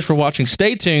 Thank you so much for watching.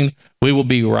 Stay tuned. We will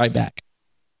be right back.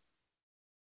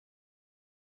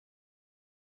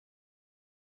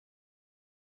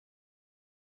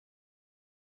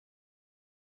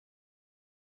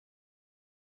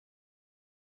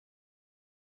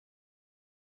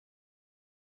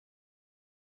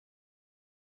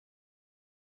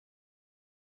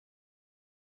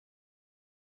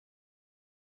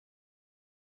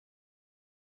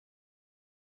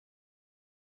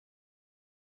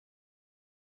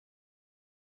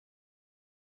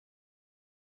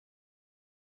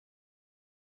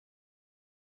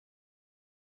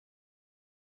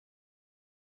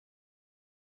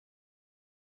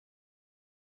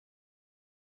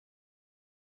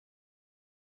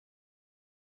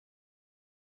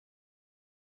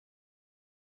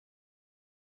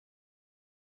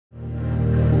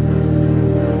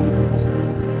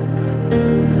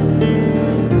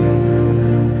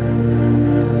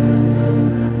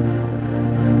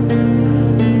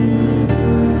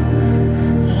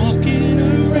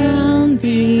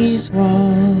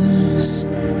 Walls,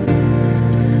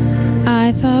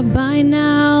 I thought by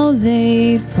now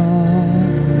they'd fall,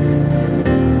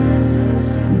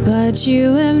 but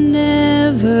you have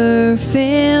never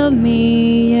failed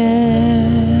me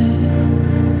yet.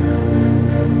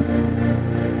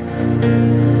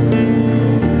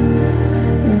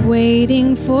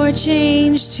 Waiting for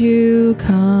change to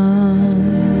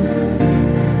come,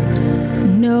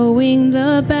 knowing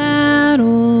the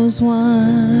battle's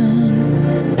won.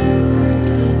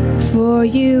 For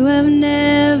you have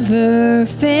never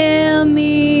failed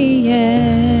me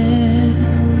yet.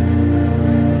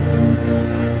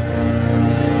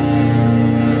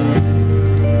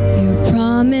 Your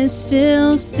promise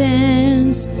still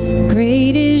stands.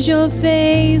 Great is your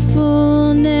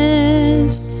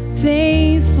faithfulness,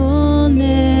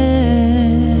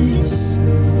 faithfulness.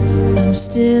 I'm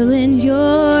still in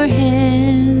your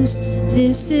hands.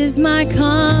 This is my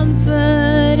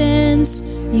confidence.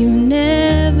 You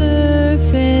never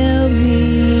failed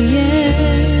me yet.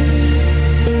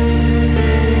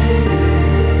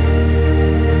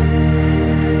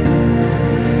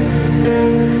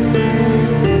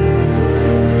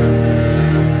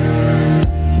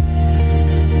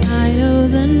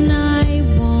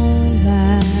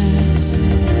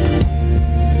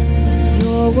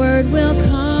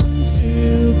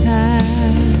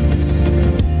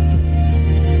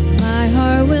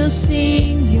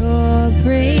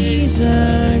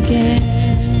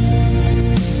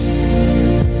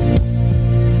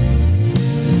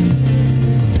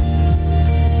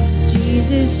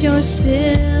 you're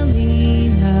still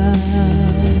enough.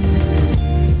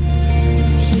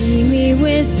 Keep me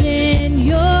within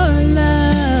your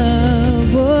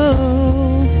love.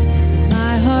 Oh,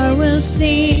 my heart will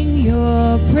sing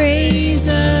your praise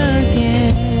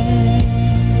again.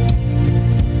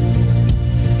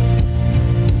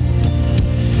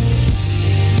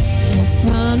 Your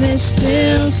promise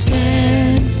still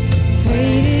stands.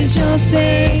 Great is your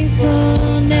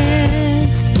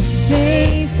faithfulness,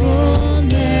 faithfulness.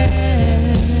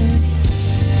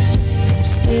 I'm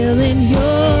still in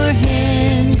your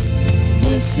hands.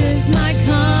 This is my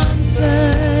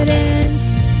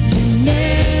confidence. You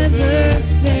never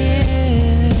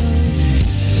fail.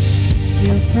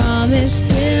 Your promise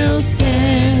still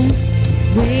stands.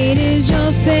 Great is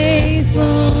your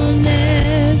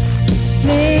faithfulness,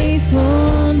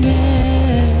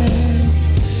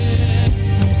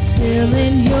 faithfulness. I'm still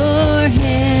in your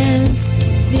hands.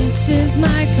 This is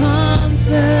my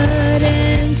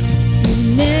confidence. You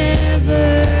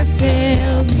never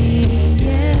failed me yet.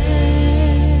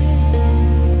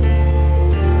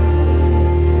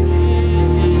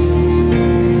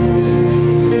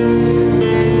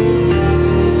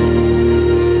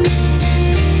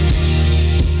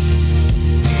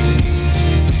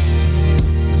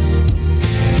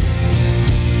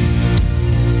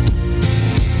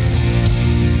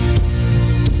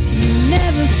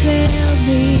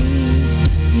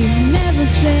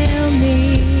 Fail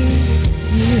me,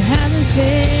 you haven't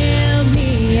failed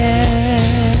me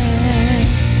yet.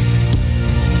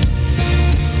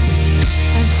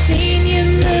 I've seen you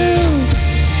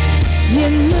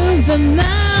move the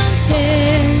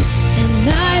mountains, and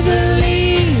I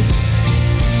believe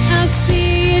I'll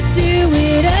see you do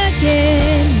it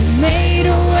again. You made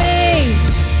a way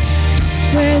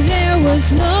where there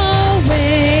was no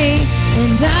way,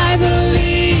 and I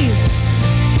believe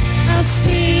I'll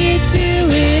see you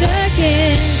do it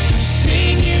again. I've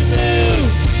seen you move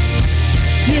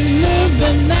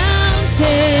the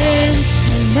mountains,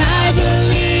 and I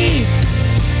believe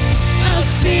I'll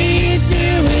see you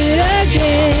do it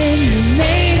again. You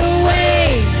made a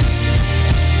way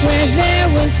where there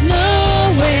was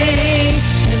no way,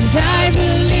 and I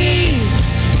believe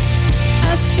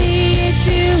I'll see you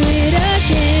do it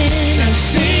again. I've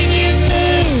seen you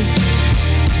move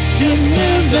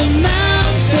the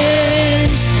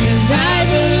mountains, and I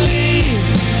believe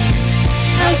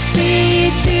I'll see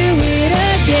you do it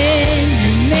again.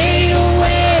 You made a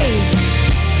way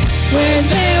where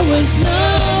there was no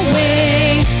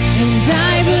way, and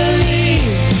I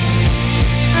believe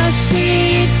I'll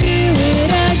see you do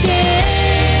it again.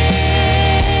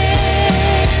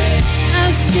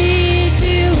 I'll see you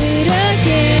do it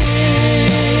again.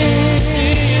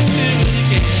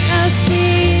 I'll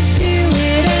see you do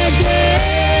it again.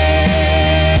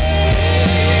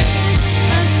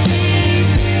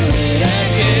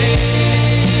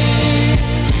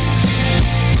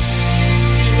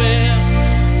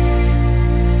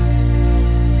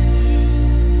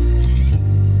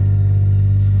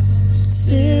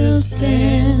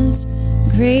 Stands.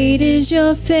 Great is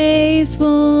your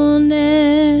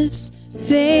faithfulness,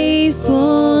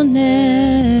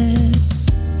 faithfulness.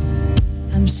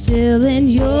 I'm still in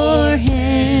your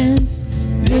hands.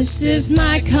 This is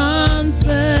my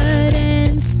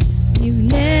confidence.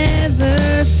 You've never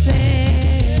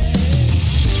failed.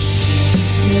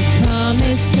 Your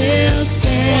promise still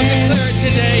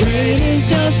stands. Great is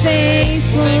your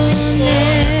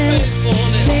faithfulness,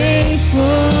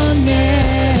 faithfulness.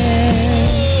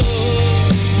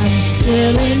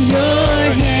 Still in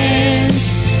your hands.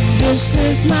 This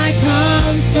is my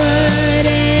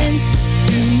confidence.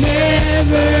 You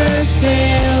never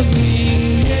failed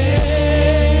me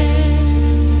yet.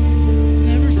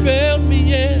 Never failed me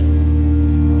yet.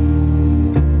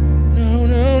 No,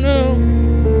 no, no.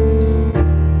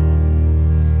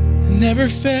 Never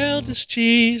failed us,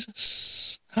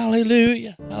 Jesus.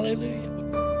 Hallelujah.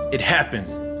 Hallelujah. It happened.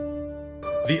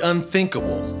 The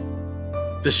unthinkable.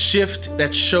 The shift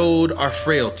that showed our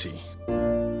frailty.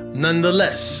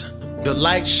 Nonetheless, the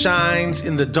light shines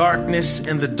in the darkness,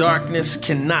 and the darkness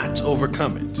cannot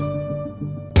overcome it.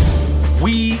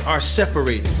 We are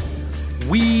separated.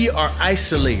 We are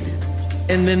isolated.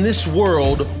 And in this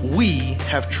world, we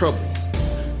have trouble.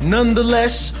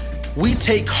 Nonetheless, we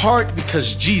take heart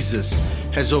because Jesus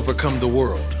has overcome the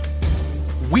world.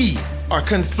 We are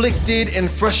conflicted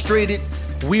and frustrated,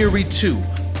 weary too.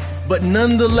 But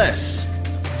nonetheless,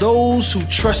 those who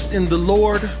trust in the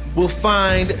Lord will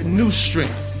find new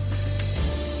strength.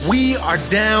 We are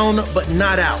down but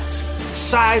not out,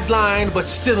 sidelined but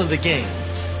still in the game.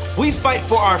 We fight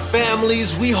for our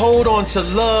families, we hold on to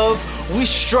love, We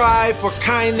strive for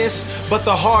kindness, but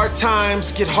the hard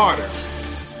times get harder.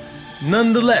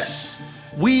 Nonetheless,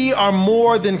 we are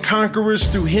more than conquerors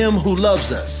through him who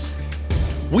loves us.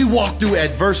 We walk through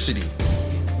adversity.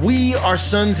 We are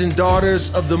sons and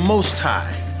daughters of the Most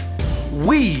High.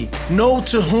 We know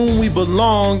to whom we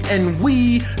belong, and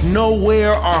we know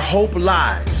where our hope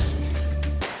lies.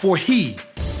 For he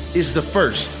is the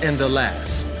first and the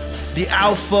last, the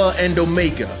Alpha and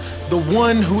Omega, the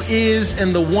one who is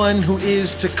and the one who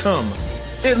is to come.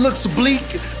 It looks bleak,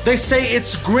 they say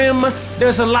it's grim,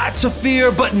 there's a lot to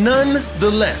fear, but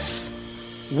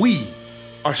nonetheless, we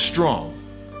are strong.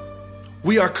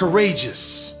 We are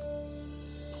courageous.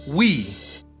 We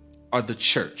are the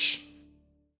church.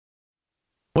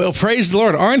 Well, praise the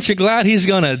Lord. Aren't you glad he's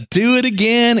going to do it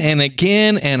again and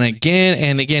again and again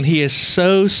and again? He is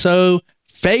so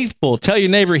faithful. Tell your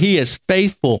neighbor he is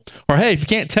faithful. Or hey, if you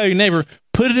can't tell your neighbor,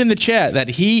 put it in the chat that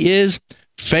he is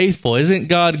faithful. Isn't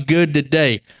God good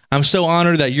today? I'm so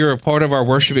honored that you're a part of our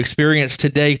worship experience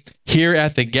today here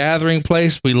at the Gathering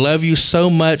Place. We love you so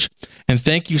much, and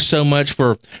thank you so much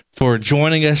for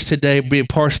joining us today, being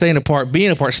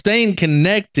staying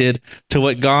connected to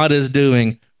what God is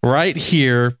doing right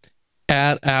here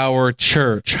at our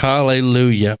church.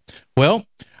 Hallelujah. Well,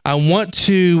 I want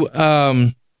to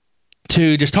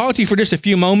just talk to you for just a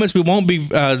few moments. We won't be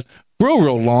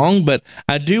real long, but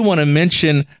I do want to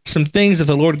mention some things that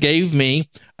the Lord gave me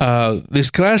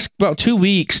this last about 2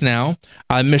 weeks now.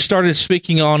 I started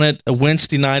speaking on it a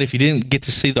Wednesday night. If you didn't get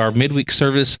to see our midweek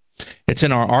service, it's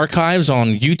in our archives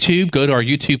on YouTube. Go to our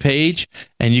YouTube page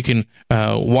and you can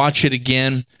watch it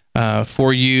again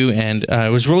for you. And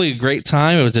it was really a great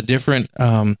time. It was a different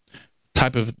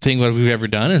type of thing that we've ever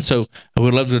done. And so I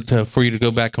would love for you to go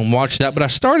back and watch that. But I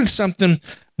started something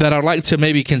that I'd like to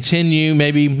maybe continue,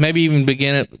 maybe even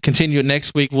continue it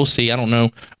next week. We'll see. I don't know.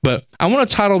 But I want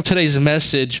to title today's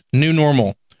message, New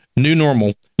Normal. New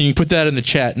Normal. You can put that in the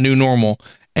chat, New Normal.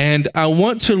 And I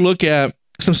want to look at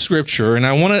some scripture, and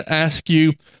I want to ask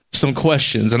you some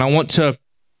questions, and I want to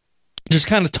just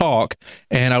kind of talk,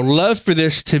 and I'd love for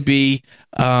this to be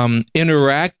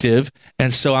interactive.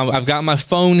 And so I've got my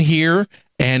phone here,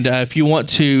 and if you want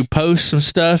to post some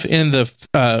stuff in the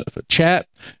chat,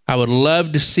 I would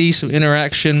love to see some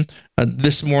interaction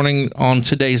this morning on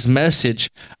today's message,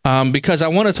 because I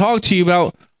want to talk to you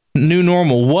about new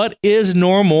normal. What is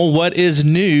normal? What is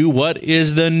new? What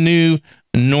is the new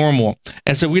normal?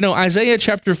 And so we know Isaiah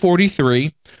chapter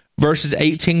 43, verses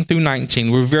 18 through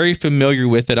 19. We're very familiar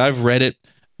with it. I've read it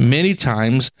many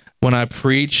times when I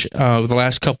preach the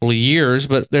last couple of years,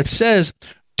 but it says,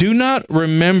 do not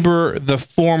remember the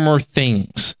former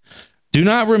things. Do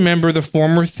not remember the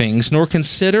former things, nor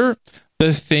consider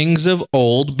the things of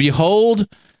old. Behold,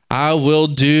 I will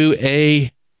do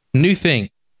a new thing,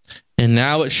 and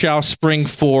now it shall spring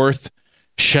forth.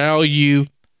 Shall you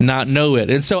not know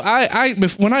it? And so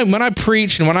when I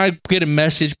preach and when I get a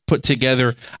message put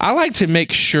together, I like to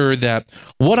make sure that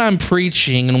what I'm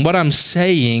preaching and what I'm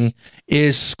saying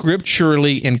is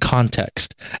scripturally in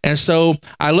context. And so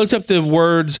I looked up the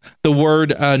word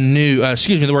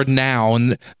now,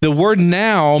 and the word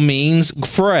now means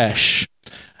fresh.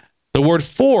 The word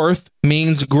forth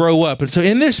means grow up. And so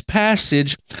in this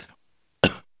passage,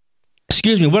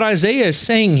 what Isaiah is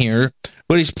saying here,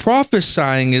 what he's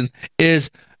prophesying is,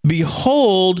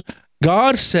 behold,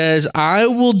 God says, I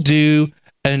will do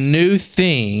a new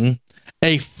thing,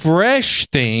 a fresh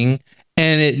thing,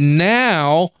 and it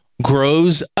now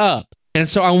grows up. And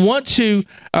so I want to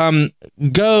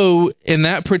go in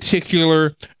that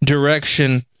particular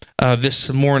direction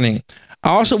this morning. I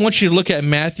also want you to look at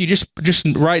Matthew, just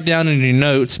write down in your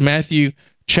notes, Matthew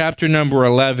chapter number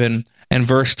 11 and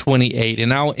verse 28.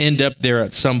 And I'll end up there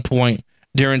at some point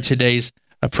during today's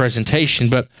presentation.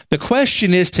 But the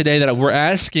question is today that we're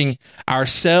asking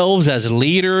ourselves as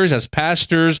leaders, as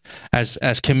pastors,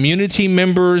 as community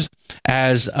members,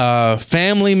 as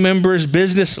family members,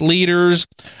 business leaders,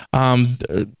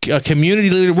 a community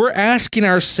leader, we're asking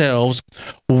ourselves,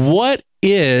 what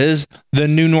is the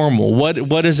new normal?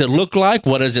 What does it look like?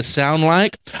 What does it sound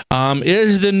like?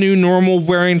 Is the new normal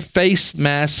wearing face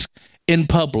masks in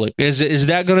public? Is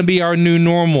that going to be our new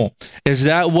normal? Is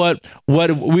that what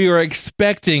we are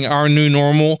expecting our new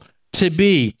normal to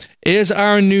be? Is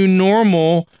our new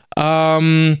normal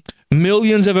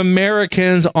millions of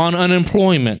Americans on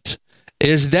unemployment?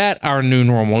 Is that our new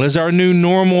normal? Is our new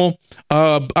normal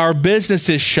our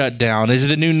businesses shut down? Is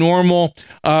the new normal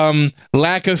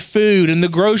lack of food in the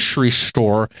grocery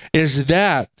store? Is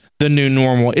that the new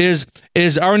normal? Is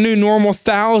our new normal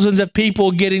thousands of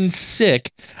people getting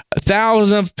sick,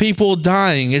 thousands of people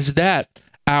dying? Is that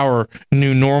our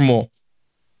new normal?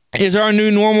 Is our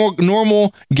new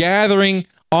normal gathering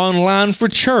online for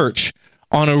church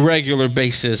on a regular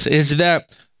basis? Is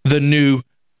that the new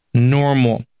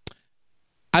normal?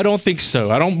 I don't think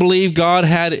so. I don't believe God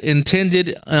had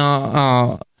intended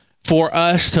for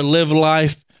us to live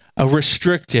life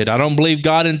restricted. I don't believe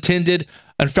God intended.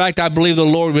 In fact, I believe the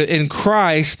Lord, in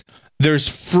Christ, there's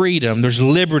freedom, there's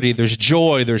liberty, there's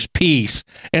joy, there's peace.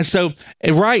 And so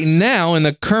right now, in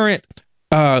the current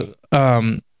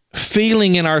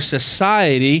feeling in our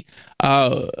society,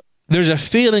 there's a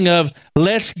feeling of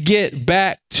let's get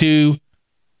back to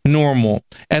normal.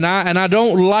 And I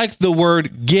don't like the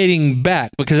word getting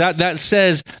back, because that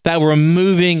says that we're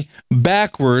moving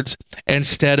backwards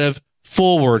instead of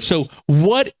forward. So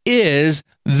what is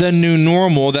the new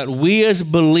normal that we as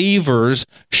believers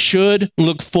should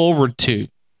look forward to?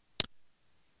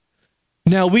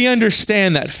 Now, we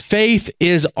understand that faith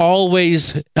is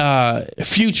always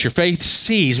future. Faith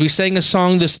sees. We sang a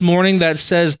song this morning that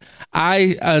says,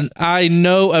 I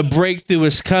know a breakthrough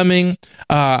is coming.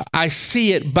 I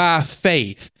see it by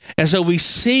faith. And so we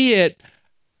see it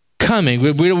coming.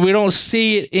 We don't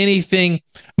see anything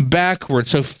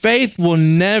backwards. So faith will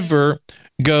never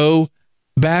go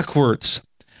backwards.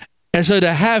 And so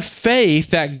to have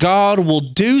faith that God will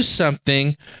do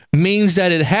something means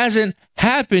that it hasn't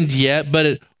happened yet, but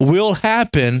it will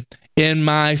happen in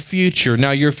my future.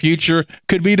 Now, your future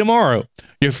could be tomorrow.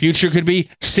 Your future could be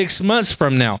 6 months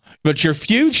from now. But your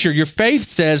future, your faith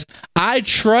says, I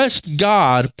trust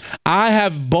God. I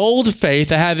have bold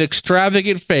faith. I have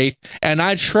extravagant faith. And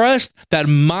I trust that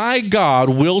my God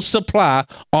will supply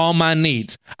all my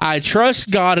needs. I trust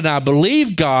God and I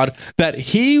believe God that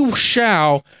He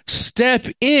shall step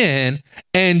in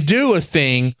and do a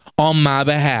thing on my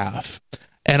behalf.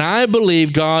 And I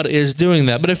believe God is doing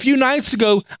that. But a few nights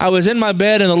ago, I was in my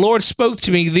bed and the Lord spoke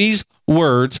to me these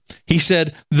words. He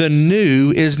said, the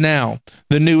new is now.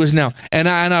 The new is now. And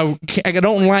I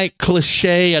don't like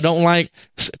cliche. I don't like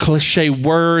cliche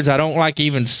words. I don't like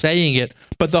even saying it.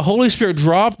 But the Holy Spirit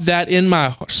dropped that in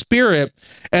my spirit.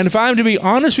 And if I'm to be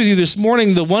honest with you this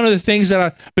morning, one of the things that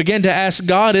I began to ask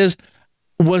God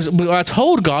I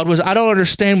told God was, I don't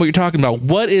understand what you're talking about.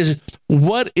 What is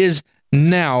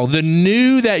now? The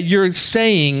new that you're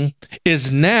saying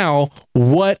is now.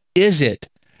 What is it?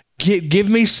 Give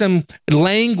me some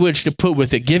language to put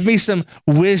with it. Give me some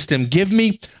wisdom. Give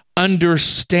me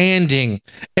understanding.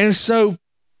 And so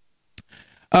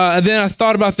then I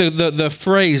thought about the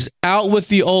phrase, out with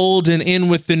the old and in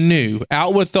with the new.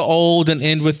 Out with the old and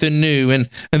in with the new. And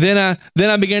then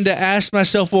I began to ask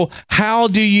myself, well, how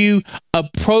do you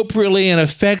appropriately and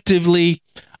effectively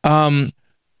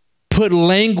put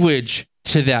language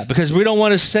to that? Because we don't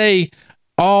want to say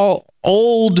all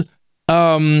old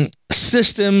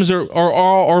systems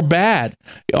are bad.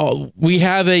 We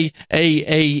have an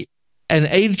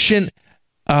ancient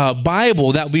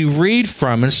Bible that we read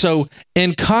from, and so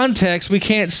in context, we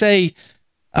can't say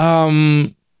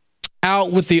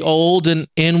out with the old and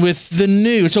in with the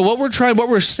new. So what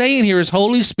we're saying here is,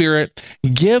 Holy Spirit,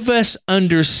 give us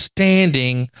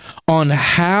understanding on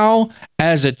how,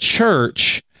 as a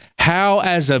church, how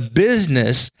as a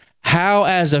business, how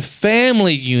as a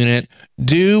family unit,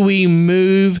 do we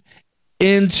move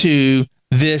into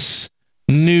this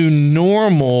new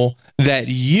normal that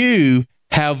you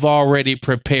have already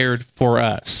prepared for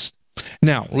us.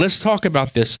 Now, let's talk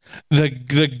about this.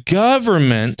 The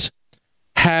government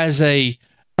has a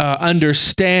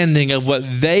understanding of what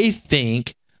they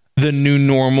think the new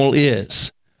normal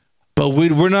is, but we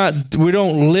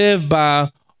don't live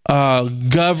by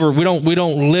we don't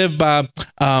live by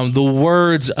the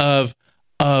words of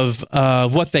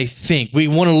what they think. We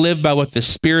want to live by what the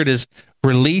Spirit is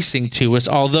releasing to us,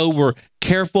 although we're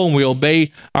careful and we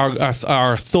obey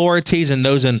our authorities and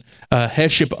those in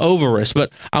headship over us.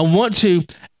 But I want to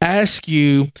ask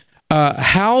you,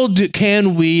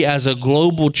 can we as a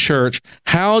global church,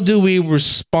 how do we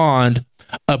respond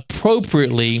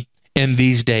appropriately in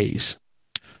these days?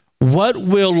 What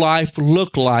will life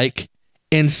look like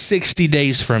in 60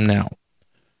 days from now?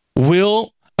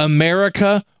 Will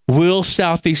America, will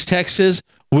Southeast Texas,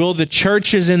 will the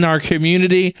churches in our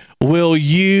community, will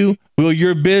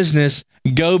your business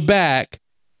go back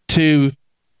to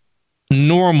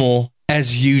normal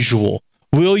as usual?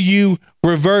 Will you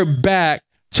revert back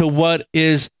to what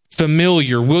is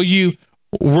familiar? Will you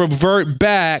revert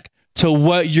back to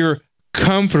what you're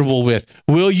comfortable with?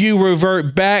 Will you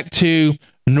revert back to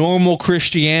normal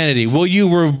Christianity? Will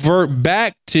you revert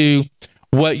back to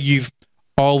what you've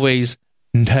always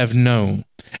have known?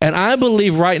 And I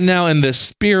believe right now in the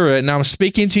Spirit, and I'm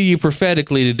speaking to you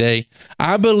prophetically today,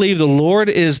 I believe the Lord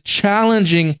is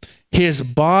challenging His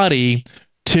body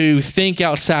to think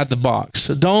outside the box.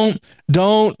 So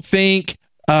don't think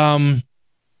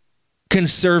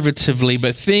conservatively,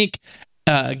 but think,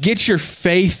 get your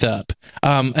faith up,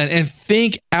 and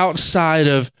think outside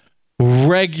of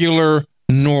regular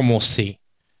normalcy.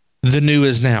 The new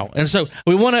is now. And so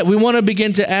we want to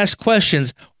begin to ask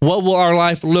questions. What will our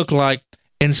life look like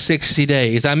in 60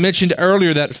 days? I mentioned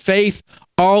earlier that faith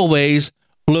always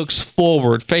looks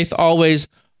forward. Faith always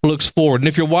looks forward. And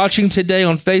if you're watching today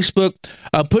on Facebook,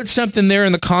 put something there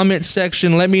in the comment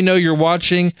section. Let me know you're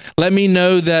watching. Let me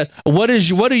know that what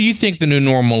do you think the new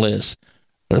normal is?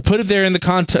 Put it there in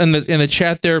the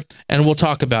chat there, and we'll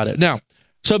talk about it. Now,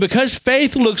 so because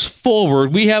faith looks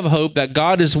forward, we have hope that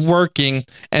God is working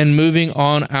and moving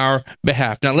on our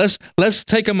behalf. Now, let's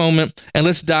take a moment and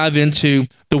let's dive into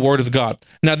the Word of God.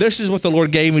 Now, this is what the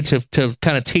Lord gave me to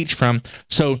kind of teach from.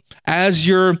 So as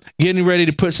you're getting ready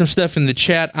to put some stuff in the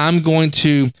chat, I'm going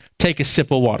to take a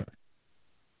sip of water.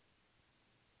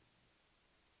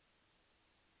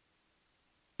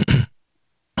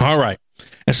 All right.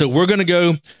 And so we're going to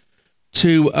go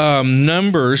to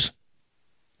Numbers,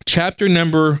 chapter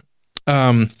number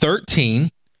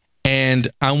 13, and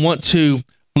I want to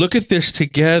look at this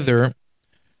together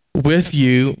with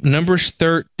you. Numbers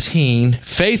 13,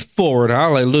 faith forward.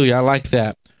 Hallelujah. I like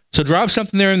that. So drop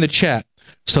something there in the chat.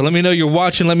 So let me know you're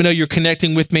watching. Let me know you're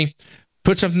connecting with me.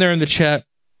 Put something there in the chat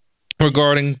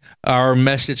regarding our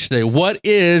message today. What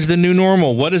is the new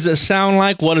normal? What does it sound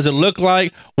like? What does it look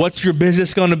like? What's your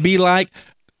business going to be like?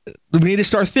 We need to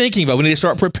start thinking about. We need to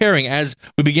start preparing as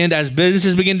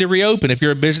businesses begin to reopen. If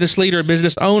you're a business leader, a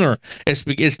business owner,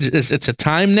 it's a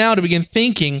time now to begin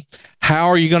thinking. How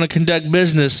are you going to conduct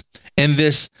business in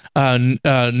this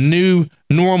new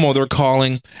normal they're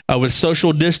calling with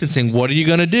social distancing? What are you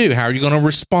going to do? How are you going to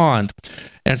respond?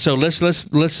 And so let's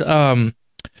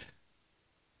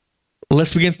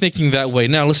begin thinking that way.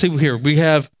 Now let's see here.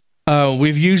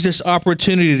 We've used this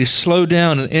opportunity to slow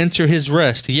down and enter his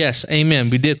rest. Yes, amen.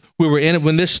 We did. We were in it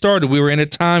when this started. We were in a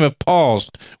time of pause.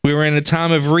 We were in a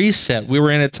time of reset. We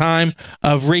were in a time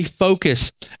of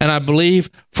refocus. And I believe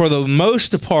for the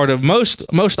most part of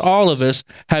most all of us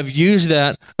have used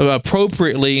that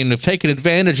appropriately and have taken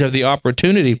advantage of the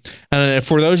opportunity. And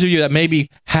for those of you that maybe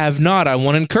have not, I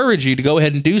want to encourage you to go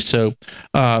ahead and do so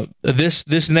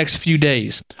this next few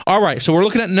days. All right, so we're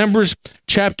looking at Numbers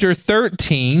chapter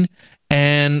 13.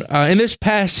 And in this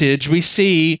passage, we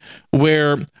see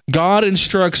where God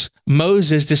instructs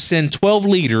Moses to send 12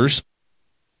 leaders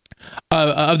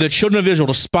of the children of Israel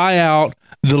to spy out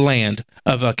the land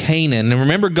of Canaan. And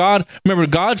remember,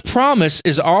 God's promise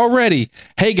is already,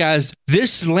 hey guys,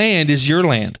 this land is your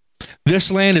land. This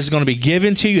land is going to be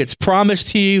given to you. It's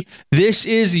promised to you. This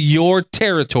is your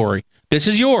territory. This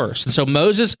is yours. And so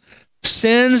Moses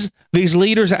sends these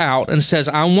leaders out and says,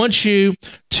 I want you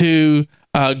to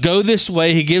go this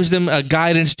way. He gives them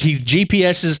guidance. He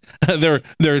GPSs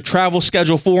their travel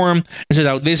schedule for them and says,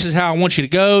 oh, this is how I want you to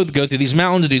go through these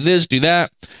mountains, do this, do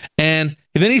that. And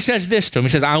then he says this to him. He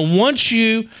says, I want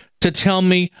you to tell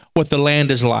me what the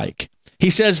land is like. He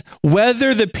says,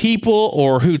 whether the people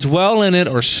or who dwell in it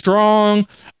are strong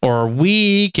or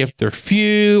weak, if they're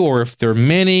few or if they're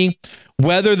many,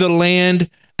 whether the land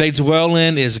they dwell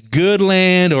in is good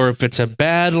land or if it's a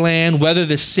bad land, whether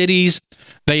the cities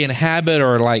they inhabit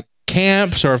are like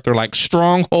camps or if they're like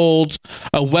strongholds,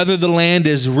 whether the land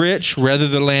is rich, whether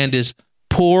the land is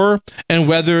poor, and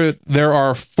whether there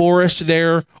are forests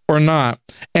there or not.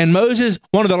 And Moses,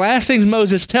 one of the last things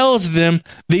Moses tells them,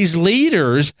 these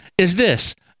leaders, is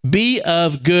this: be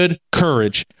of good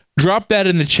courage. Drop that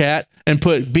in the chat and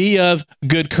put be of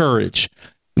good courage.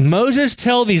 Moses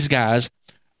tell these guys,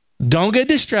 don't get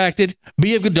distracted,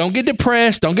 don't get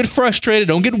depressed, don't get frustrated,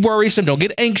 don't get worrisome, don't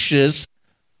get anxious,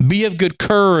 be of good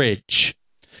courage.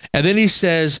 And then he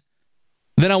says,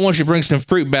 then I want you to bring some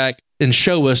fruit back and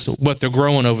show us what they're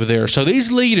growing over there. So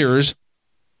these leaders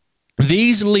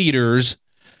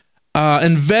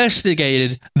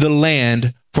investigated the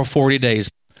land for 40 days.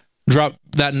 Drop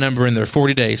that number in there,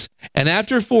 40 days. And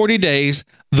after 40 days,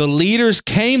 the leaders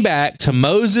came back to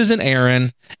Moses and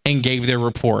Aaron and gave their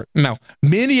report. Now,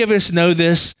 many of us know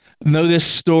this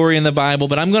story in the Bible,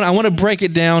 but I want to break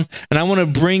it down and I want to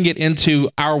bring it into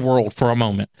our world for a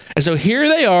moment. And so here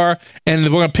they are, and we're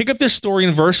going to pick up this story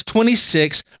in verse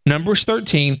 26, Numbers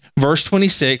 13, verse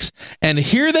 26. And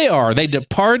here they are. They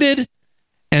departed,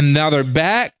 and now they're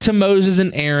back to Moses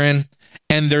and Aaron,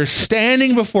 and they're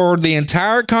standing before the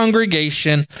entire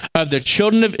congregation of the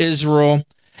children of Israel.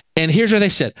 And here's what they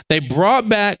said. They brought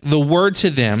back the word to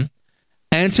them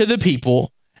and to the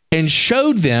people and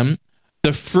showed them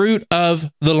the fruit of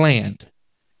the land.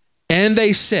 And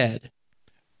they said,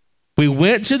 We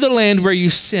went to the land where you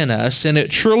sent us, and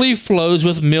it truly flows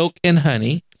with milk and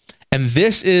honey, and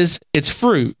this is its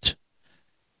fruit.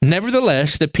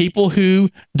 Nevertheless, the people who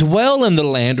dwell in the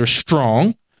land are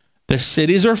strong. The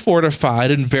cities are fortified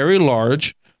and very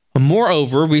large.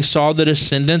 Moreover, we saw the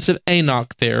descendants of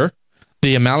Enoch there.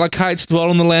 The Amalekites dwell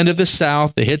in the land of the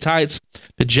south. The Hittites,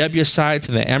 the Jebusites,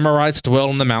 and the Amorites dwell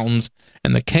in the mountains.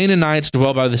 And the Canaanites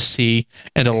dwell by the sea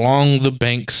and along the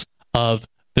banks of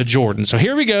the Jordan. So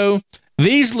here we go.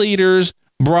 These leaders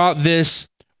brought this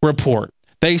report.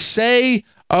 They say,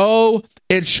 oh,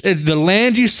 the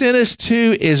land you sent us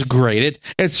to is great.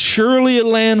 It's surely a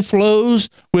land flows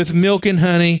with milk and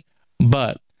honey,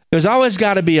 but there's always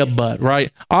got to be a but,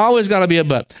 right? Always got to be a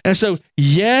but. And so,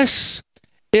 yes,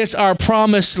 it's our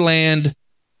promised land,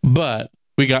 but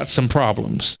we got some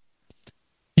problems.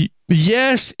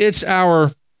 Yes, it's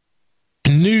our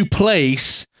new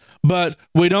place, but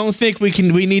we don't think we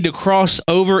need to cross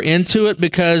over into it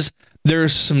because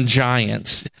there's some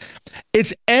giants.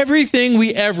 It's everything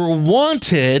we ever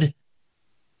wanted,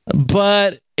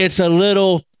 but it's a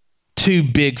little too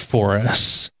big for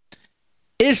us.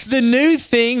 It's the new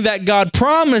thing that God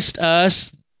promised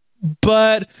us,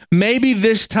 but maybe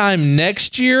this time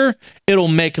next year, it'll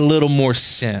make a little more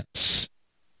sense.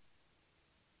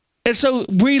 And so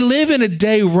we live in a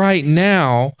day right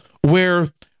now where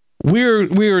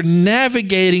we're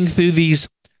navigating through these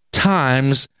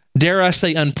times, dare I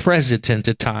say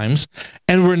unprecedented times,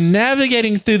 and we're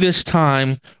navigating through this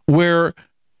time where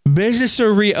businesses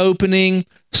are reopening.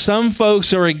 Some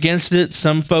folks are against it,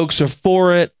 some folks are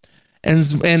for it, and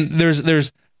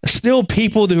there's still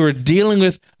people who are dealing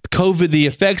with COVID, the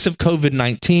effects of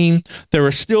COVID-19. There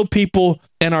are still people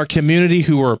in our community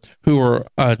who are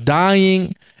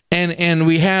dying, and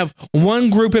we have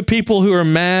one group of people who are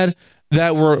mad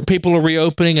that people are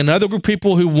reopening, another group of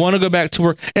people who want to go back to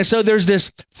work. And so there's this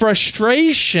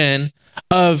frustration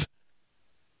of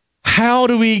how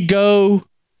do we go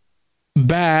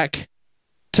back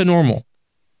to normal?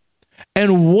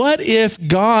 And what if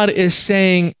God is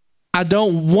saying, I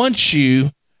don't want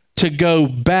you to go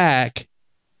back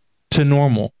to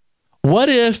normal? What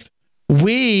if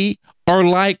we are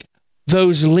like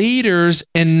those leaders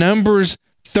in Numbers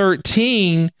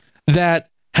 13 that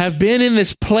have been in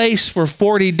this place for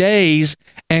 40 days,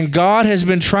 and God has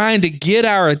been trying to get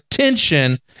our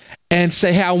attention and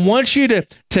say, hey, I want you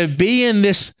to be in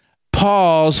this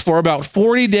pause for about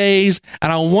 40 days,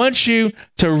 and I want you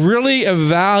to really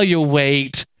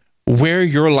evaluate where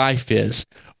your life is.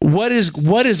 What is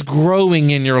growing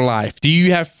in your life? Do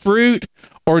you have fruit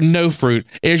or no fruit?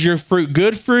 Is your fruit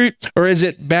good fruit or is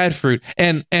it bad fruit?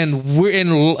 And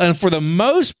for the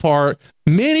most part,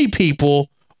 many people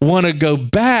want to go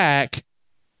back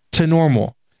to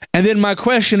normal. And then my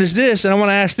question is this, and I want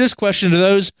to ask this question to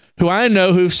those who I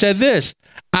know who've said this.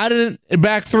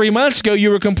 Back 3 months ago, you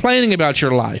were complaining about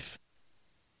your life.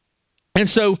 And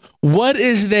so what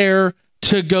is there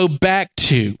to go back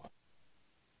to?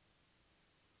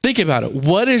 Think about it.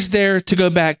 What is there to go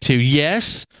back to?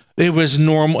 Yes, it was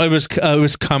normal. It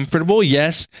was comfortable.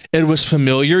 Yes, it was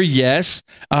familiar. Yes,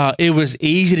 it was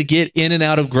easy to get in and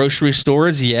out of grocery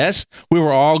stores. Yes, we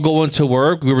were all going to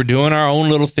work. We were doing our own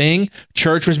little thing.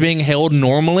 Church was being held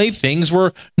normally. Things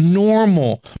were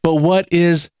normal. But what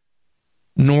is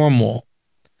normal?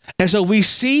 And so we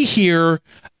see here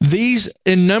these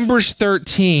in Numbers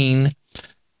 13,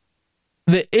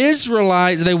 the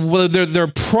Israelites, they're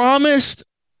promised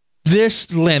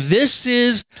this land. This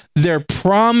is their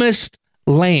promised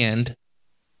land,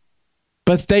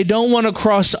 but they don't want to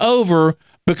cross over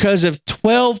because of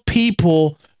 12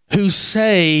 people who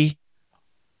say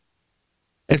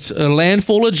it's a land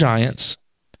full of giants.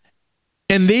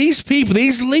 And these people,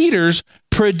 these leaders,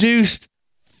 produced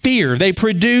fear. They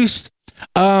produced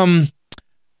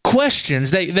questions.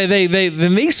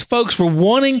 These folks were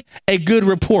wanting a good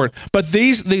report, but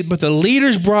the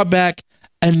leaders brought back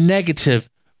a negative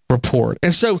report.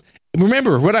 And so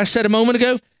remember what I said a moment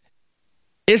ago,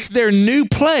 it's their new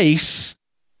place,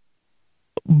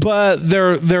 but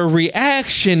their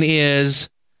reaction is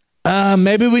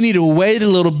maybe we need to wait a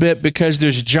little bit because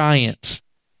there's giants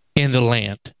in the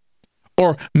land,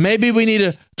 or maybe we need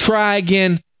to try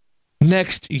again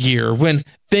next year when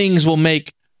things will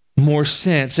make more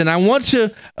sense. And I want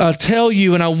to tell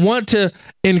you, and I want to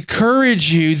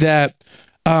encourage you that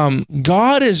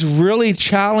God is really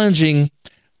challenging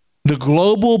the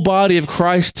global body of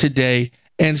Christ today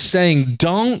and saying,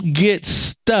 don't get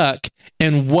stuck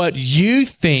in what you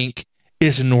think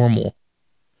is normal.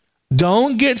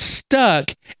 Don't get stuck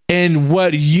in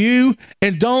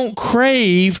and don't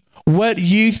crave what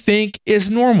you think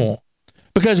is normal,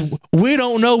 because we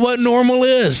don't know what normal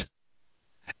is.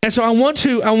 And so I want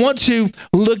to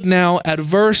look now at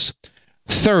verse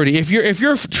 30. If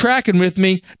you're tracking with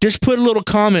me, just put a little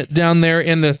comment down there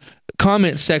in the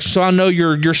comment section so I know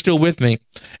you're still with me.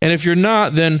 And if you're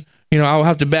not, then I'll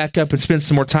have to back up and spend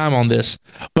some more time on this.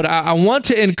 But I want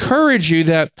to encourage you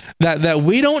that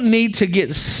we don't need to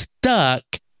get stuck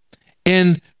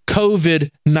in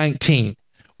COVID-19.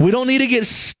 We don't need to get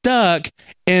stuck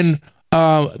in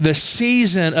the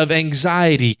season of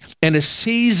anxiety and a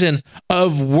season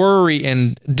of worry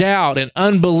and doubt and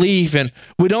unbelief. And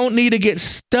we don't need to get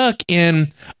stuck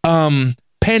in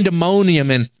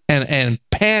pandemonium and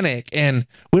panic. And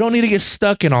we don't need to get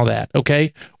stuck in all that.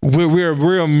 Okay. We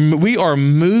are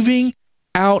moving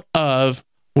out of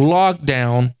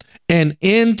lockdown and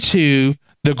into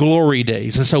the glory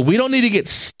days. And so we don't need to get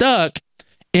stuck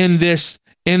in this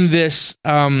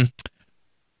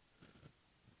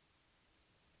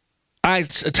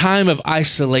a time of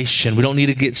isolation. We don't need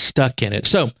to get stuck in it.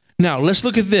 So now let's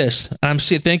look at this.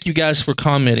 Thank you guys for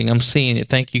commenting. I'm seeing it.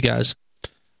 Thank you guys.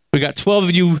 We got 12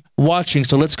 of you watching,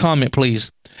 so let's comment,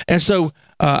 please. And so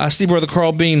I see Brother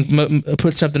Carl Bean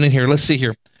put something in here. Let's see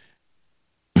here.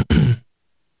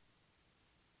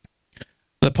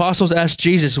 The apostles asked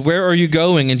Jesus, "Where are you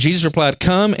going?" And Jesus replied,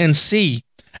 "Come and see."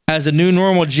 As a new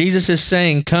normal, Jesus is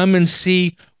saying, come and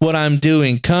see what I'm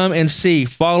doing. Come and see,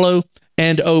 follow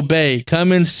and obey.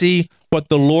 Come and see what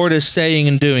the Lord is saying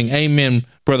and doing. Amen,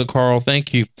 Brother Carl.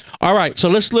 Thank you. All right, so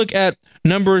let's look at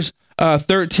Numbers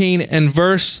 13 and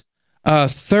verse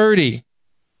 30.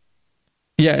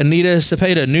 Yeah, Anita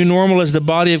Cepeda, new normal is the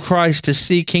body of Christ. To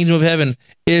see kingdom of heaven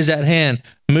is at hand.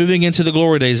 Moving into the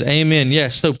glory days. Amen.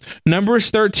 Yes. So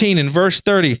Numbers 13 and verse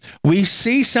 30, we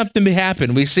see something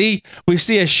happen. We see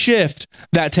a shift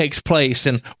that takes place.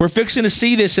 And we're fixing to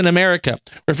see this in America.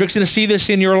 We're fixing to see this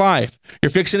in your life. You're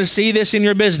fixing to see this in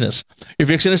your business. You're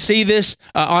fixing to see this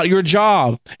at your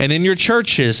job and in your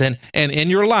churches and in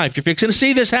your life. You're fixing to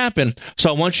see this happen.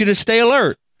 So I want you to stay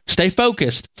alert, stay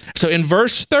focused. So in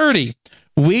verse 30,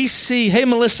 we see, hey,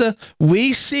 Melissa,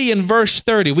 we see in verse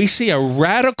 30, we see a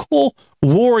radical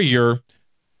warrior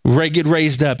get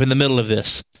raised up in the middle of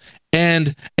this.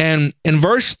 And in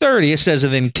verse 30, it says,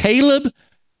 and then Caleb,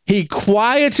 he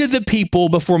quieted the people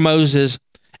before Moses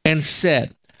and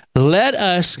said, let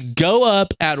us go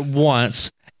up at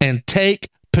once and take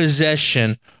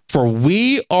possession, for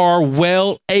we are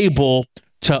well able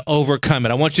to overcome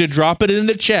it. I want you to drop it in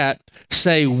the chat.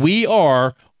 Say, we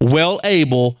are well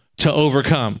able to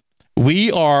overcome.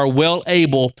 We are well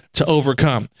able to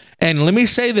overcome. And let me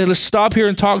say that, let's stop here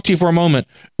and talk to you for a moment.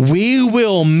 We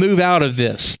will move out of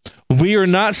this. We are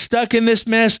not stuck in this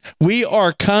mess. We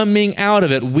are coming out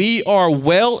of it. We are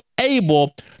well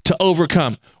able to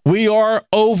overcome. We are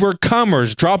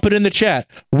overcomers. Drop it in the chat.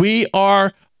 We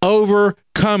are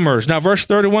overcomers. Now, verse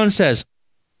 31 says,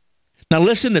 now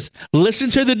listen to this. Listen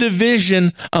to the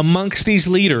division amongst these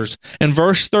leaders. In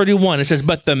verse 31, it says,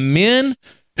 but the men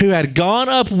who had gone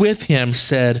up with him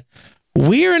said,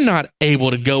 we are not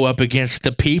able to go up against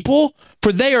the people,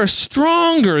 for they are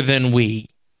stronger than we.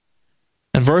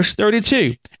 And verse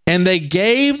 32, and they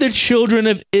gave the children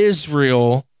of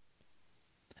Israel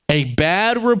a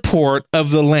bad report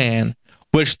of the land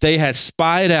which they had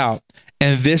spied out.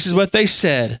 And this is what they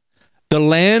said, the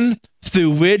land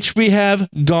through which we have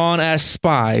gone as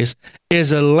spies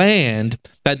is a land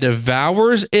that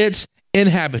devours its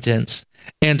inhabitants,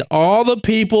 and all the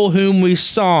people whom we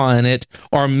saw in it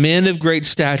are men of great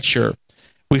stature.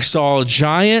 We saw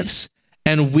giants,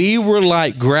 and we were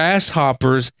like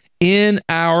grasshoppers in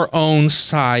our own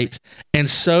sight, and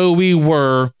so we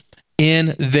were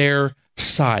in their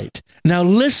sight. Now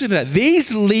listen to that.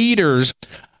 These leaders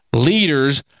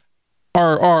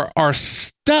are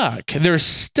stuck. They're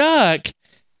stuck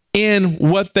in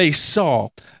what they saw.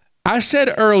 I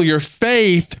said earlier,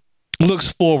 faith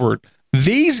looks forward.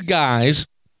 These guys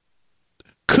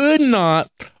could not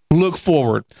look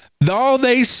forward. All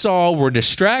they saw were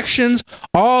distractions.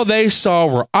 All they saw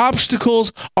were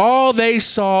obstacles. All they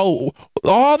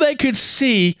could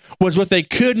see was what they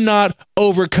could not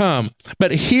overcome.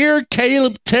 But here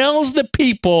Caleb tells the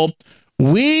people,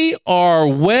 we are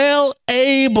well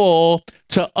able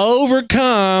to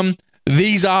overcome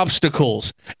these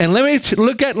obstacles. And let me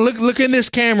look in this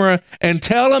camera and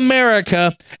tell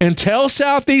America and tell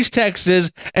Southeast Texas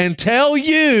and tell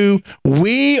you,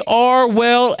 we are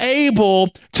well able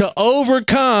to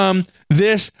overcome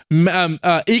this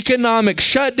economic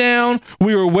shutdown.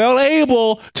 We are well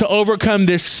able to overcome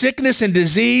this sickness and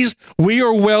disease. We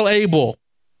are well able.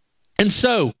 And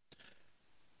so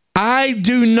I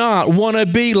do not want to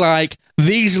be like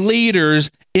these leaders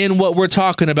in what we're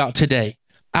talking about today.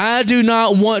 I do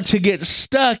not want to get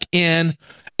stuck in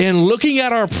in looking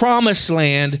at our promised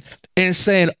land and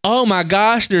saying, oh my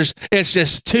gosh, it's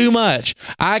just too much.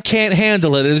 I can't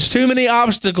handle it. There's too many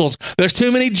obstacles. There's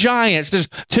too many giants. There's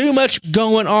too much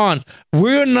going on.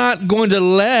 We're not going to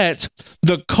let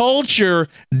the culture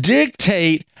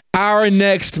dictate our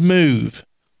next move.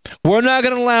 We're not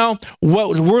going to allow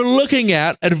what we're looking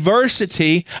at,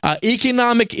 adversity,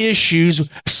 economic issues,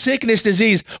 sickness,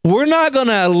 disease. We're not going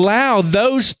to allow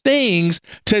those things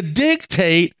to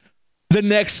dictate the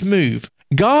next move.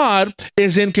 God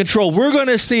is in control. We're going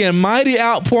to see a mighty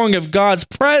outpouring of God's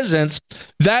presence.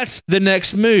 That's the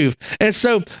next move. And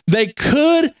so they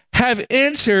could have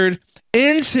entered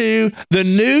into the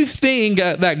new thing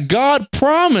that God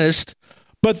promised,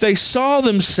 but they saw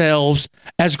themselves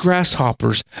as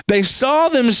grasshoppers. They saw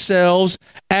themselves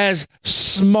as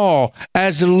small,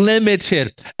 as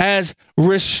limited, as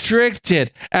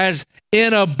restricted, as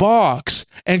in a box.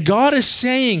 And God is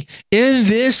saying in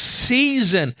this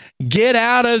season, get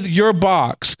out of your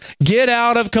box, get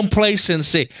out of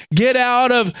complacency, get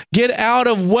out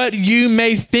of what you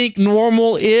may think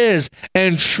normal is,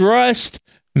 and trust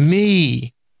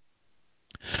me.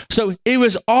 So it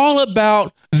was all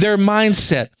about their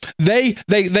mindset. They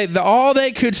all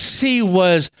they could see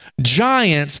was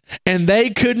giants, and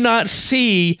they could not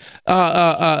see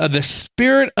the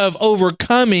spirit of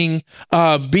overcoming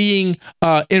being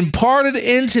imparted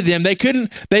into them. They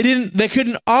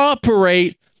couldn't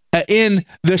operate in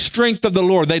the strength of the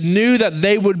Lord. They knew that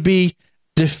they would be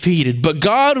defeated. But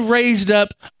God raised up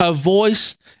a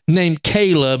voice named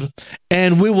Caleb,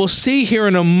 and we will see here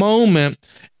in a moment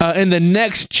in the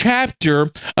next chapter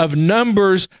of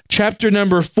Numbers, chapter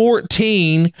number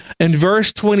 14 and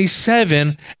verse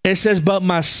 27, it says, but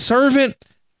my servant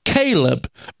Caleb,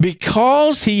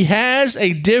 because he has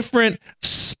a different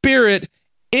spirit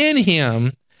in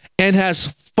him and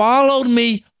has followed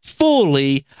me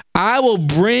fully, I will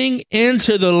bring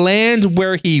into the land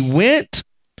where he went,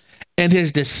 and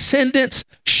his descendants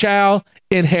shall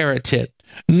inherit it.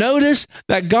 Notice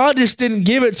that God just didn't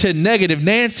give it to negative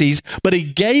Nancy's, but he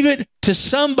gave it to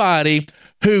somebody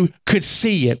who could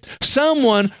see it.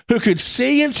 Someone who could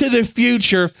see into the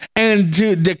future and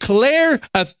to declare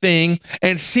a thing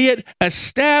and see it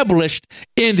established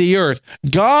in the earth.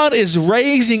 God is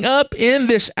raising up in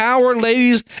this hour,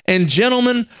 ladies and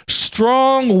gentlemen,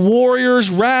 strong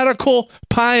warriors, radical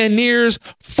pioneers,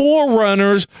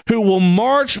 forerunners who will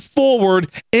march forward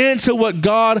into what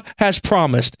God has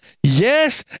promised.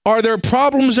 Yes, are there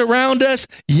problems around us?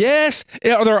 Yes.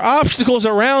 Are there obstacles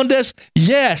around us?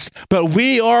 Yes. But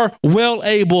we are well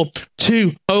able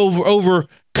to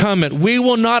overcome it. We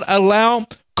will not allow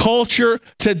culture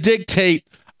to dictate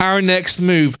our next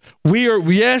move.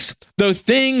 Yes, though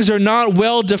things are not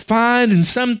well defined and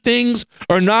some things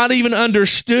are not even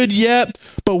understood yet,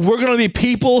 but we're going to be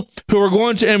people who are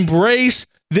going to embrace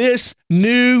this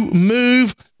new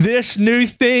move, this new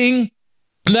thing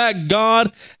that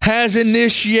God has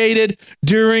initiated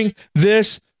during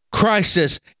this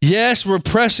crisis. Yes, we're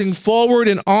pressing forward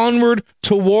and onward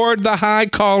toward the high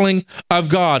calling of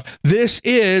God. This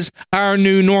is our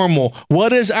new normal.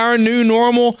 What is our new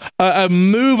normal? A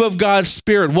move of God's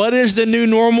Spirit. What is the new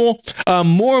normal?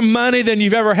 More money than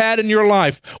you've ever had in your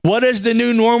life. What is the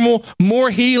new normal? More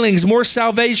healings, more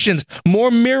salvations,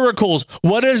 more miracles.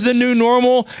 What is the new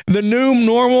normal? The new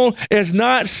normal is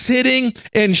not sitting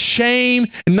in shame,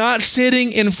 not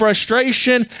sitting in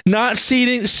frustration, not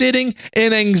sitting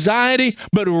in anxiety,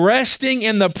 but resting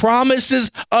in the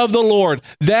promises of the Lord.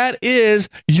 That is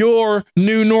your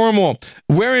new normal.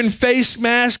 Wearing face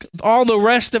masks all the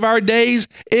rest of our days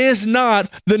is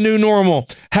not the new normal.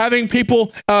 Having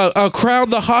people crowd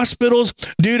the hospitals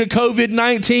due to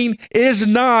COVID-19 is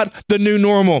not the new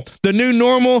normal. The new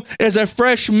normal is a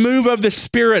fresh move of the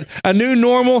Spirit. A new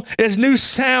normal is new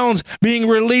sounds being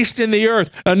released in the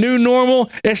earth. A new normal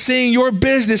is seeing your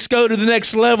business go to the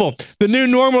next level. The new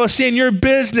normal is seeing your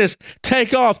business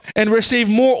take off and receive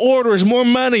more orders, more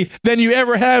money than you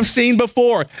ever have seen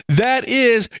before. That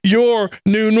is your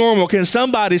new normal. Can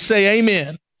somebody say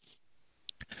amen?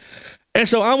 And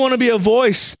so I want to be a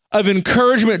voice of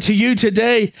encouragement to you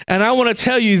today. And I want to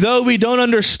tell you, though we don't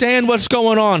understand what's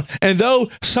going on, and though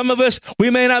some of us, we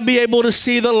may not be able to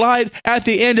see the light at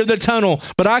the end of the tunnel,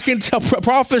 but I can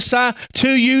prophesy to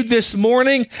you this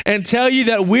morning and tell you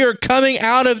that we are coming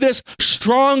out of this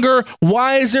stronger,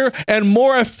 wiser, and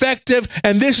more effective.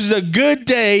 And this is a good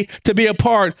day to be a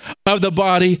part of the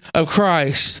body of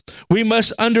Christ. We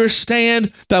must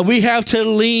understand that we have to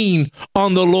lean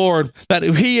on the Lord, that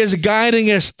He is guiding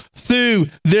us through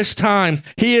this this time.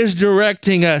 He is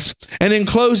directing us. And in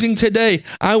closing today,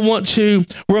 I want to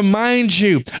remind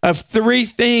you of 3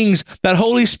 things that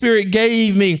Holy Spirit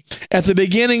gave me at the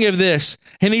beginning of this.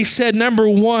 And he said, number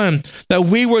 1, that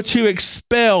we were to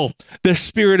expel the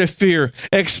spirit of fear.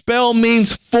 Expel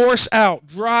means force out,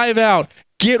 drive out,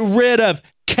 get rid of,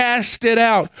 cast it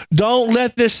out. Don't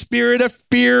let the spirit of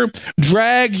fear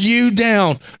drag you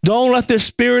down. Don't let the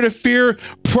spirit of fear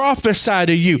prophesy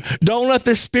to you. Don't let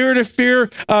the spirit of fear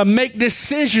make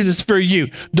decisions for you.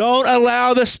 Don't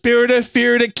allow the spirit of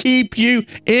fear to keep you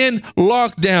in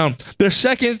lockdown. The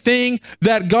second thing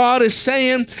that God is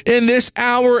saying in this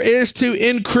hour is to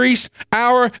increase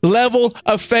our level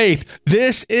of faith.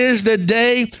 This is the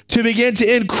day to begin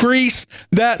to increase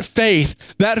that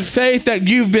faith that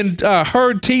you've been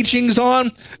heard teachings on,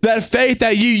 that faith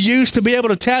that you used to be able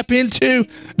to tap into,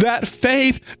 that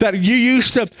faith that you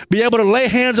used to be able to lay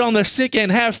hands on the sick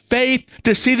and have faith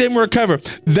to see them recover.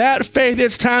 That faith,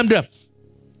 it's time to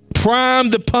prime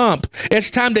the pump.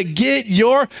 It's time to get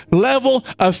your level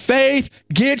of faith,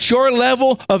 get your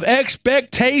level of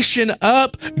expectation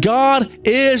up. God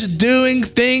is doing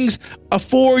things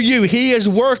for you. He is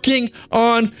working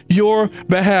on your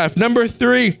behalf. Number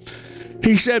 3,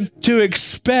 he said to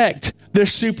expect the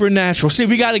supernatural. See,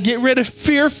 we got to get rid of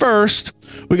fear first.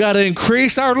 We got to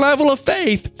increase our level of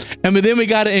faith. And then we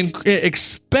got to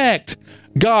expect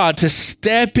God to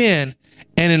step in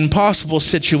impossible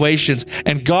situations.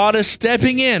 And God is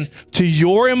stepping in to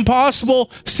your impossible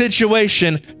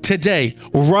situation today.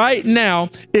 Right now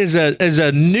is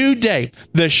a new day.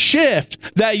 The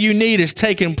shift that you need is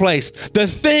taking place. The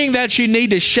thing that you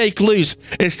need to shake loose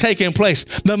is taking place.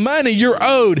 The money you're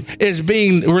owed is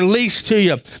being released to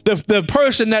you. The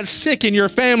person that's sick in your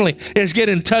family is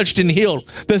getting touched and healed.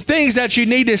 The things that you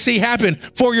need to see happen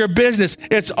for your business,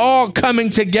 it's all coming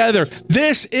together.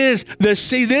 This is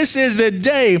the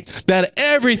day that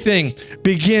everything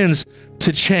begins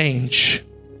to change.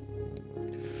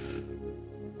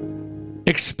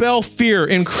 Expel fear,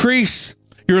 increase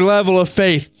your level of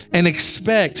faith, and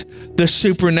expect the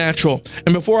supernatural.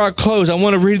 And before I close, I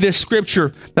want to read this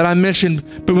scripture that I mentioned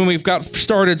when we got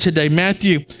started today.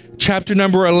 Matthew chapter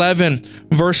number 11,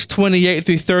 verse 28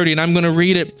 through 30. And I'm going to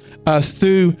read it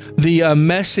through the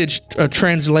Message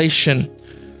translation.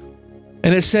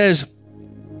 And it says,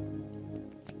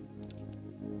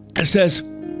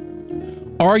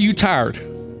 are you tired?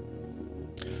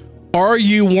 Are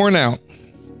you worn out?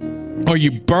 Are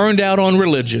you burned out on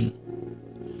religion?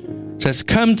 It says,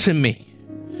 come to me.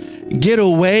 Get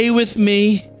away with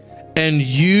me, and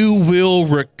you will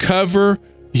recover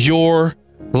your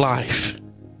life.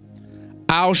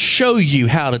 I'll show you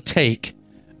how to take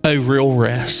a real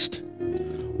rest.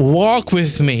 Walk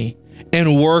with me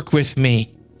and work with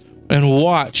me and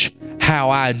watch how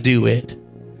I do it.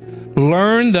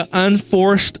 Learn the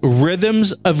unforced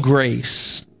rhythms of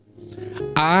grace.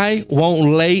 I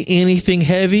won't lay anything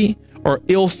heavy or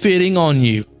ill-fitting on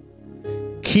you.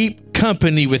 Keep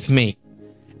company with me,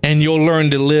 and you'll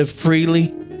learn to live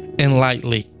freely and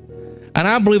lightly. And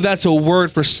I believe that's a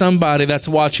word for somebody that's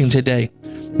watching today.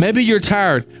 Maybe you're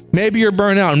tired. Maybe you're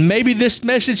burnt out. And maybe this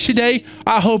message today,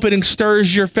 I hope it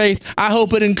stirs your faith. I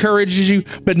hope it encourages you.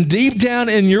 But deep down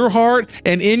in your heart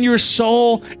and in your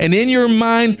soul and in your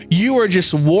mind, you are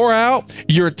just wore out.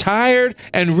 You're tired.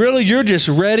 And really, you're just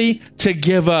ready to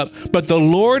give up. But the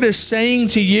Lord is saying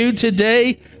to you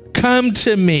today, come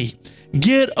to me.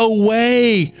 Get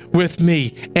away with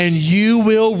me, and you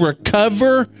will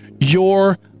recover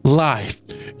your life.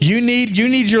 You need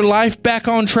your life back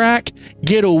on track?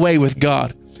 Get away with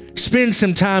God. Spend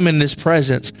some time in His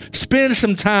presence. Spend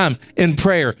some time in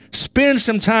prayer. Spend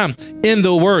some time in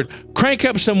the Word. Crank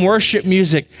up some worship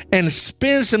music and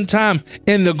spend some time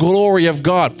in the glory of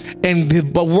God. And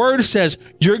the Word says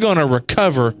you're going to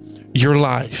recover your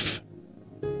life.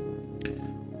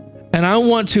 And I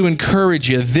want to encourage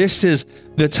you, this is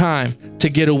the time to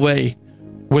get away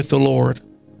with the Lord.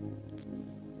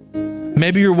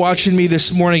 Maybe you're watching me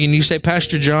this morning and you say,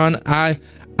 Pastor John, I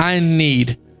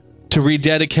need to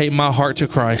rededicate my heart to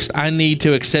Christ. I need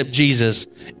to accept Jesus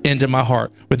into my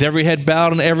heart. With every head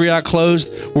bowed and every eye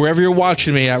closed, wherever you're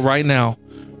watching me at right now,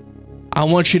 I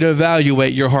want you to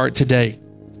evaluate your heart today.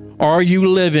 Are you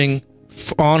living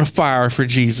on fire for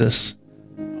Jesus?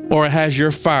 Or has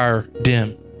your fire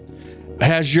dimmed?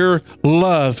 Has your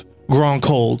love grown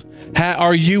cold?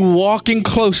 Are you walking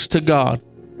close to God?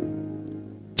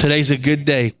 Today's a good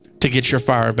day to get your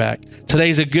fire back.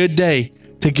 Today's a good day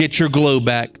to get your glow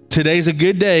back. Today's a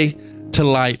good day to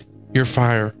light your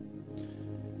fire.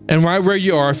 And right where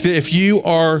you are, if you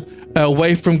are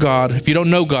away from God, if you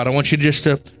don't know God, I want you just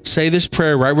to say this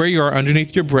prayer right where you are,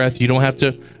 underneath your breath. You don't have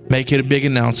to make it a big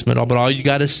announcement, but all you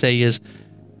got to say is,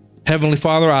 Heavenly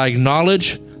Father, I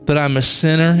acknowledge that I'm a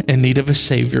sinner in need of a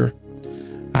Savior.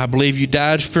 I believe you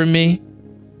died for me.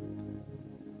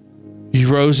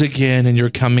 You rose again, and you're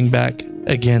coming back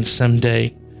again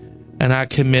someday. And I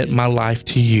commit my life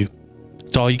to you.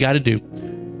 That's all you got to do.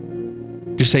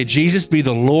 Just say, Jesus, be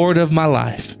the Lord of my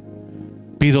life.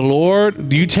 Be the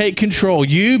Lord. You take control.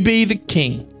 You be the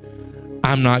King.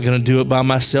 I'm not going to do it by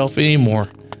myself anymore.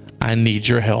 I need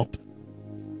your help.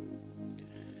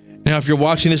 Now, if you're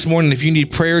watching this morning, if you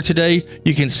need prayer today,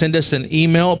 you can send us an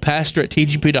email,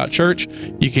 pastor@tgp.church.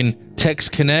 You can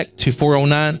text connect to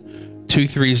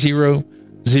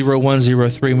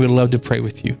 409-230-0103, and we'd love to pray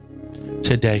with you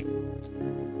today.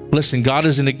 Listen, God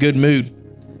is in a good mood.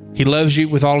 He loves you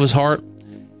with all of his heart.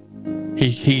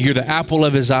 You're the apple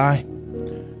of his eye.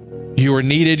 You are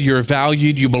needed. You're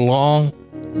valued. You belong.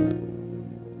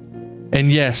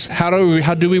 And yes, how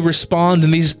do we respond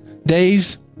in these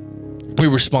days? We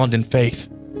respond in faith.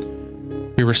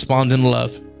 We respond in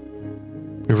love.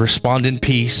 We respond in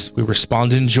peace. We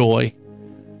respond in joy.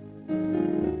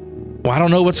 Well, I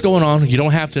don't know what's going on. You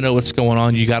don't have to know what's going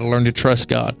on. You got to learn to trust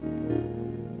God.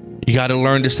 You got to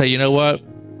learn to say, you know what?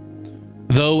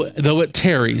 Though it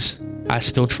tarries, I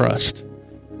still trust.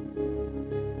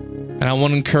 And I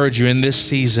want to encourage you in this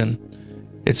season.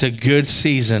 It's a good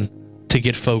season to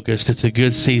get focused. It's a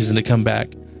good season to come back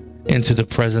into the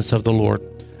presence of the Lord.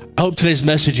 I hope today's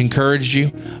message encouraged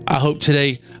you. I hope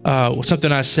today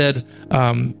something I said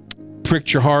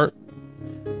pricked your heart.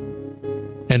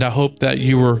 And I hope that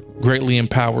you were greatly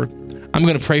empowered. I'm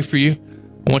going to pray for you.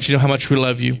 I want you to know how much we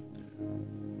love you.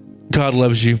 God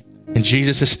loves you. And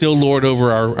Jesus is still Lord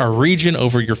over our region,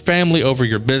 over your family, over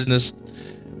your business.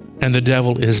 And the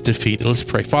devil is defeated. Let's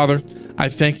pray. Father, I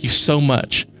thank you so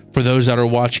much for those that are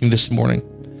watching this morning.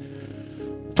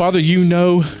 Father, you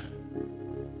know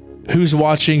who's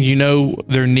watching. You know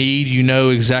their need. You know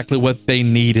exactly what they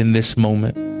need in this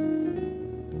moment.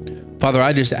 Father,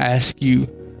 I just ask you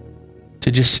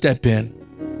to just step in.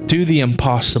 Do the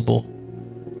impossible.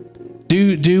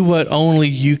 Do what only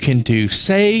you can do.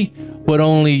 Say what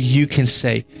only you can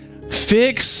say.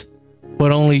 Fix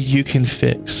what only you can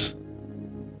fix.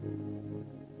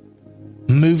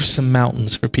 Move some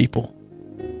mountains for people.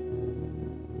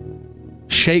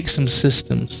 Shake some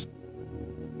systems.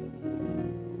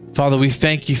 Father, we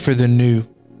thank you for the new.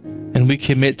 And we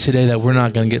commit today that we're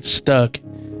not going to get stuck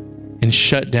in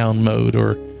shutdown mode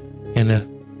or in a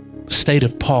state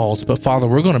of pause. But Father,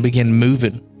 we're going to begin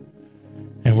moving.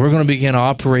 And we're going to begin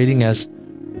operating as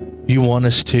you want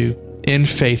us to, in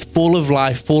faith, full of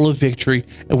life, full of victory.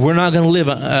 And we're not going to live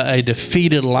a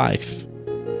defeated life.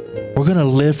 We're going to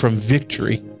live from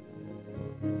victory.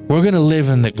 We're going to live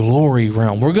in the glory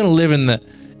realm. We're going to live in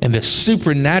the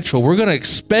supernatural. We're going to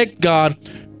expect God,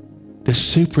 the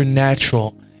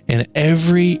supernatural, in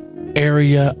every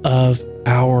area of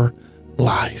our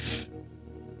life.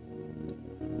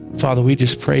 Father, we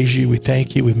just praise you. We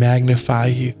thank you. We magnify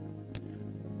you.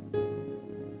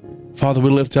 Father, we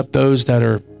lift up those that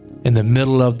are in the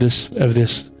middle of this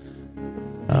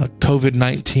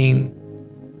COVID-19,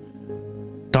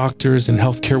 doctors and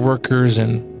healthcare workers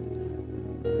and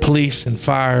police and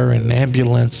fire and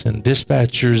ambulance and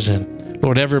dispatchers and,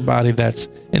 Lord, everybody that's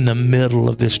in the middle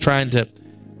of this, trying to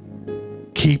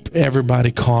keep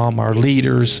everybody calm, our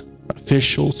leaders,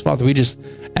 officials. Father, we just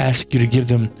ask you to give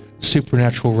them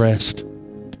supernatural rest.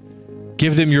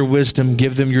 Give them your wisdom,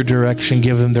 give them your direction,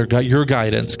 give them your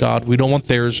guidance, God. We don't want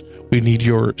theirs, we need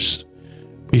yours.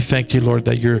 We thank you, Lord,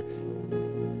 that you're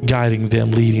guiding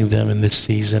them, leading them in this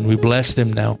season. We bless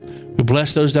them now. We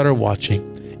bless those that are watching.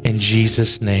 In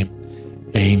Jesus' name,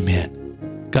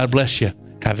 amen. God bless you.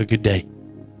 Have a good day.